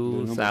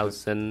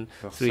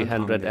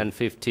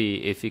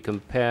 2,350. If you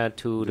compare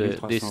to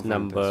this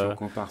number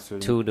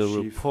to the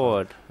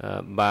report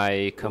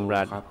by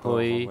Comrade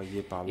Hui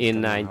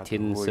in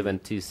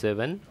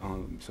 1977.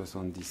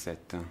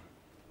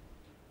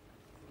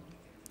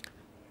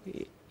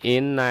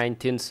 In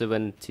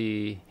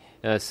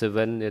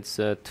 1977, it's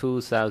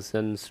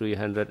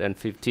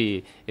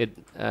 2,350.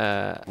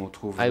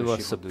 I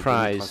was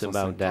surprised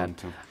about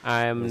that.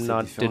 I am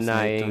not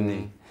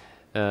denying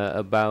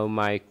about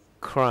my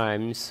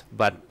crimes,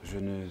 but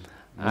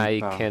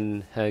I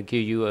can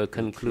give you a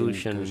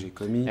conclusion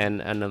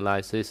and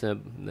analysis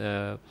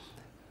under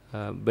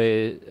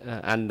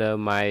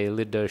my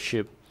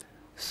leadership.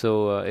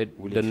 So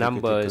the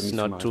number is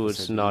not true.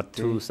 It's not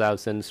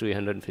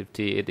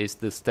 2,350. It is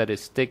the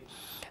statistic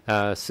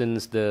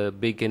since the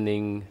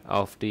beginning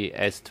of the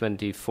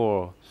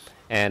S24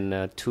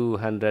 and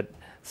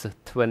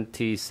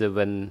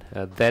 227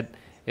 that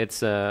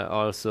it's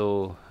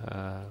also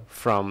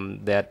from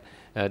that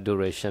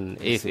duration.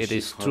 If it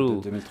is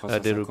true,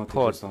 the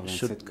report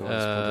should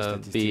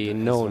be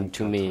known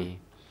to me.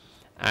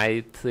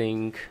 I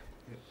think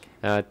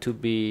to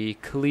be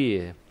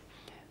clear,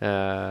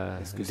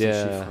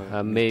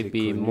 there may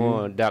be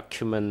more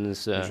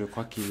documents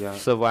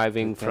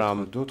surviving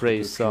from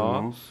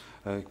Presaw.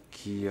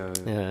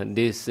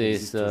 This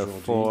is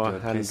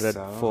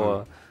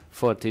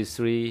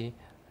 443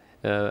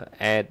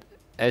 at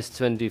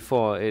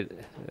S24.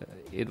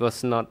 It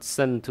was not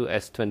sent to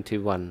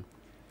S21.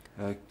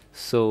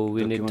 So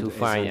we need to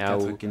find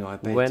out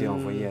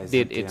when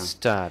did it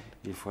start.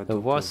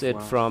 Was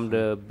it from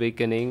the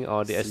beginning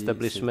or the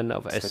establishment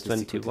of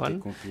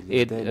S21?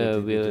 It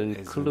will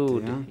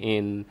include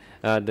in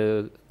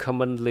the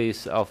common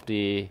list of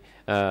the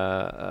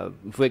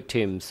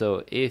victims.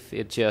 So if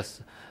it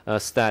just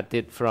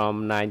started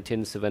from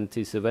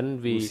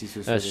 1977, we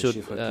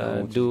should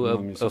do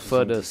a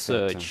further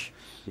search.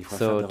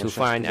 So to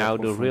find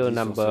out the real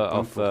number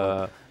of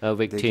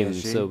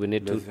victims, so we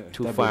need to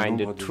find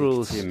the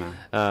truth,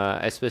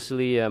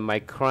 especially my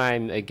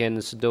crime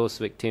against those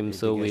victims.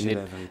 So we need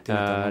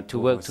to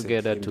work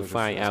together to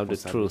find out the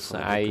truth.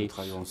 I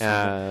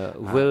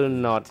will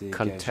not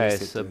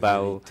contest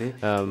about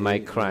my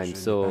crime,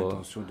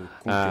 so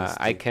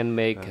I can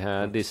make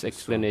this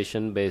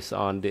explanation based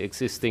on the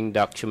existing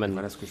document.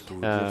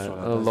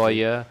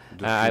 Lawyer,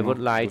 I would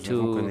like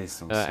to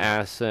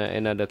ask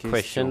another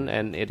question,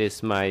 and it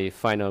is my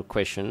final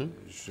question,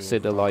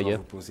 said the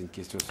lawyer.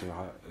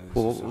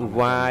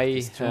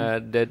 Why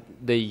that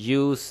they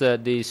use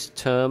this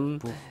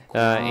term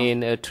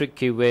in a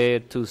tricky way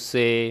to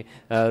say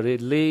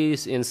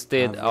release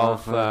instead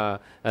of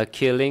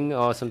killing,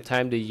 or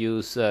sometimes they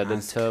use the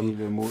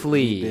term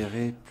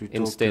flee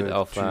instead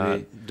of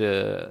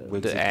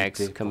the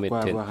acts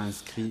committed.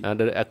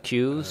 The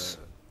accused,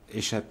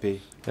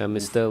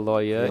 Mr.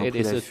 Lawyer, it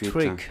is a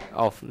trick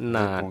of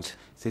NAT.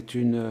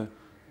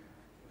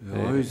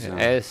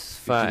 As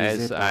far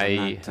as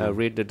I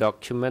read the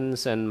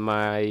documents and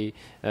my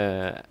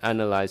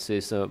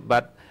analysis,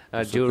 but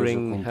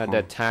during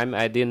that time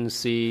I didn't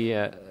see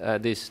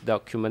this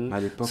document.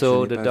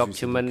 So the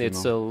document,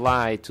 it's a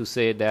lie to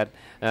say that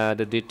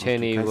the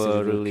detainees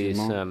were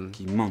released.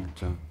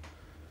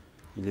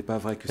 The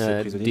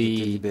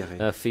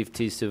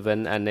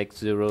 57 Annex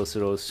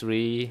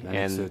 003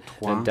 and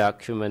a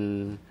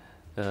document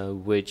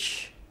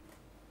which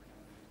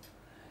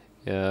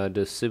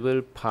the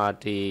civil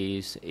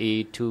parties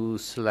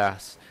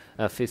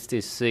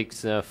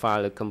E2/56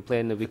 file a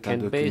complaint. We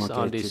can base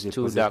on these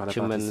two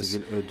documents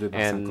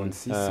and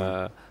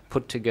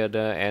put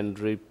together and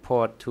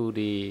report to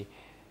the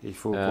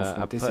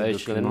upper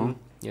echelon,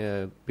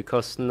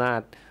 because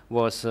NAT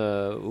was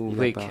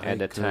weak at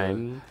the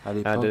time.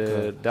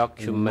 The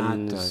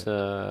documents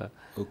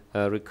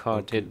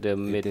recorded the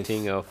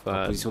meeting of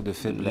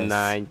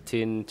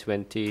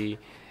 1920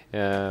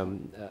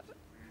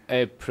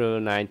 April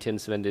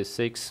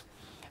 1976,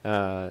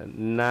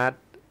 NAT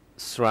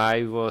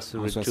strive was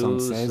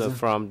reduced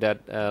from that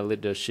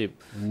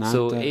leadership.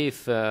 So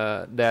if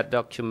that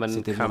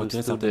document comes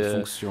to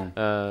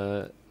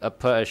the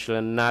upper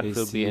echelon, NAT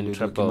will be in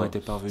trouble.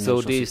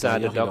 So these are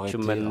the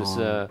documents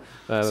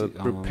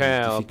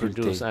prepared or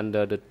produced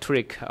under the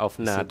trick of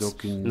NAT.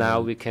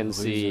 Now we can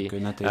see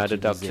the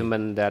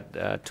document that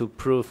to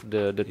prove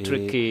the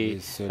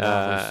tricky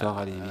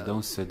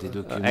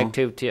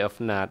activity of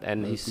NAT.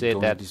 And he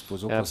said that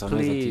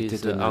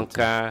please,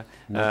 Ankar,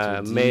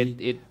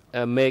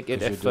 make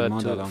it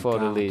effort for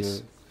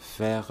release.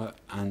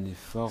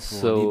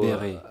 So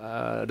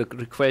the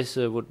request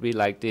would be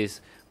like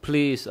this: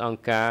 please,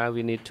 Ankar,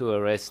 we need to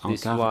arrest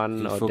this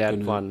one or that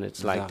one.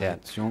 It's like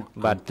that.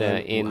 But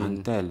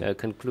in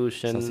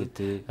conclusion,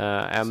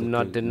 I'm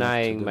not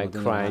denying my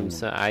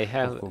crimes. I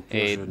have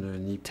a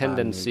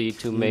tendency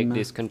to make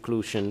this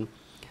conclusion,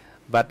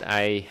 but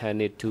I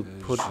need to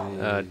put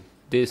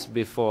this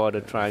before the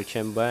trial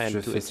chamber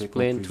and to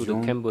explain to the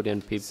Cambodian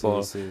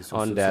people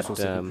on that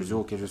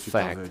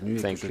fact.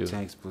 Thank you.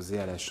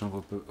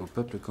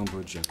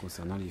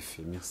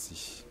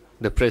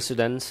 The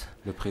President,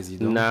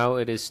 now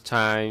it is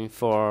time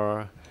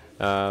for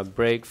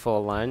break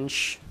for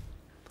lunch.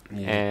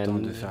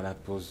 And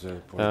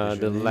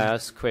the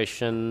last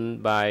question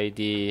by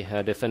the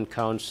Defense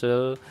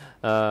Counsel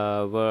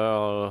were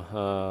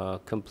all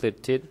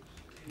completed.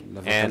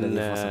 And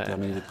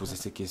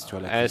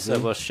as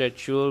our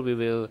schedule, we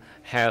will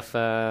have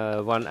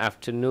one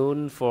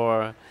afternoon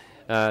for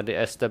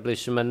the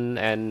establishment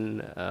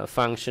and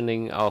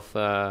functioning of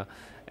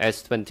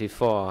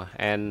S24.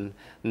 And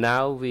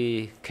now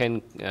we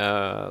can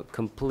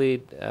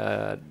complete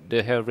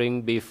the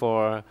hearing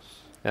before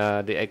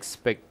the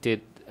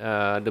expected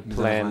the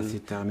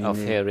plan of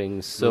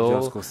hearings.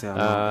 So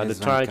the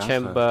trial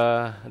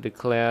chamber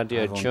declared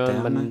the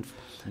adjournment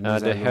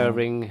the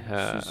hearing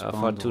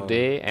for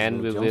today,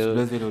 and we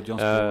will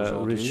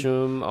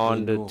resume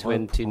on the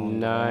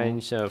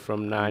 29th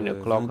from 9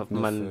 o'clock of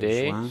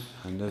Monday.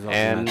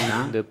 And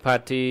the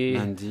party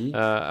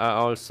are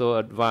also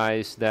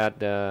advised that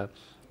the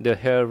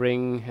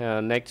hearing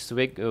next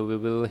week we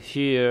will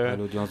hear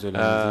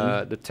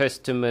the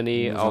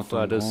testimony of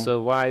the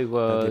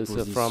survivors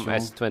from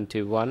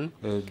S21.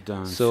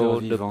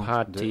 So the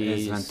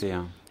parties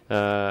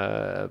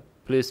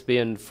please be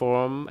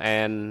informed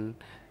and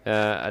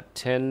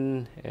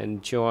attend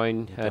and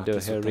join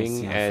the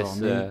hearing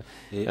as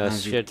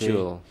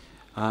scheduled.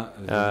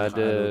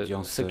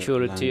 the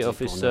security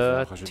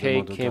officer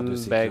take him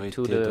back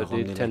to the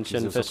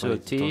detention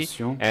facility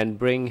and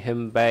bring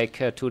him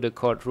back to the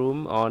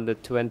courtroom on the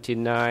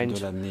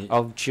 29th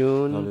of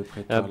June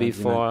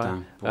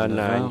before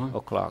 9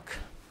 o'clock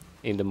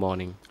in the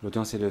morning.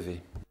 L'audience est levée.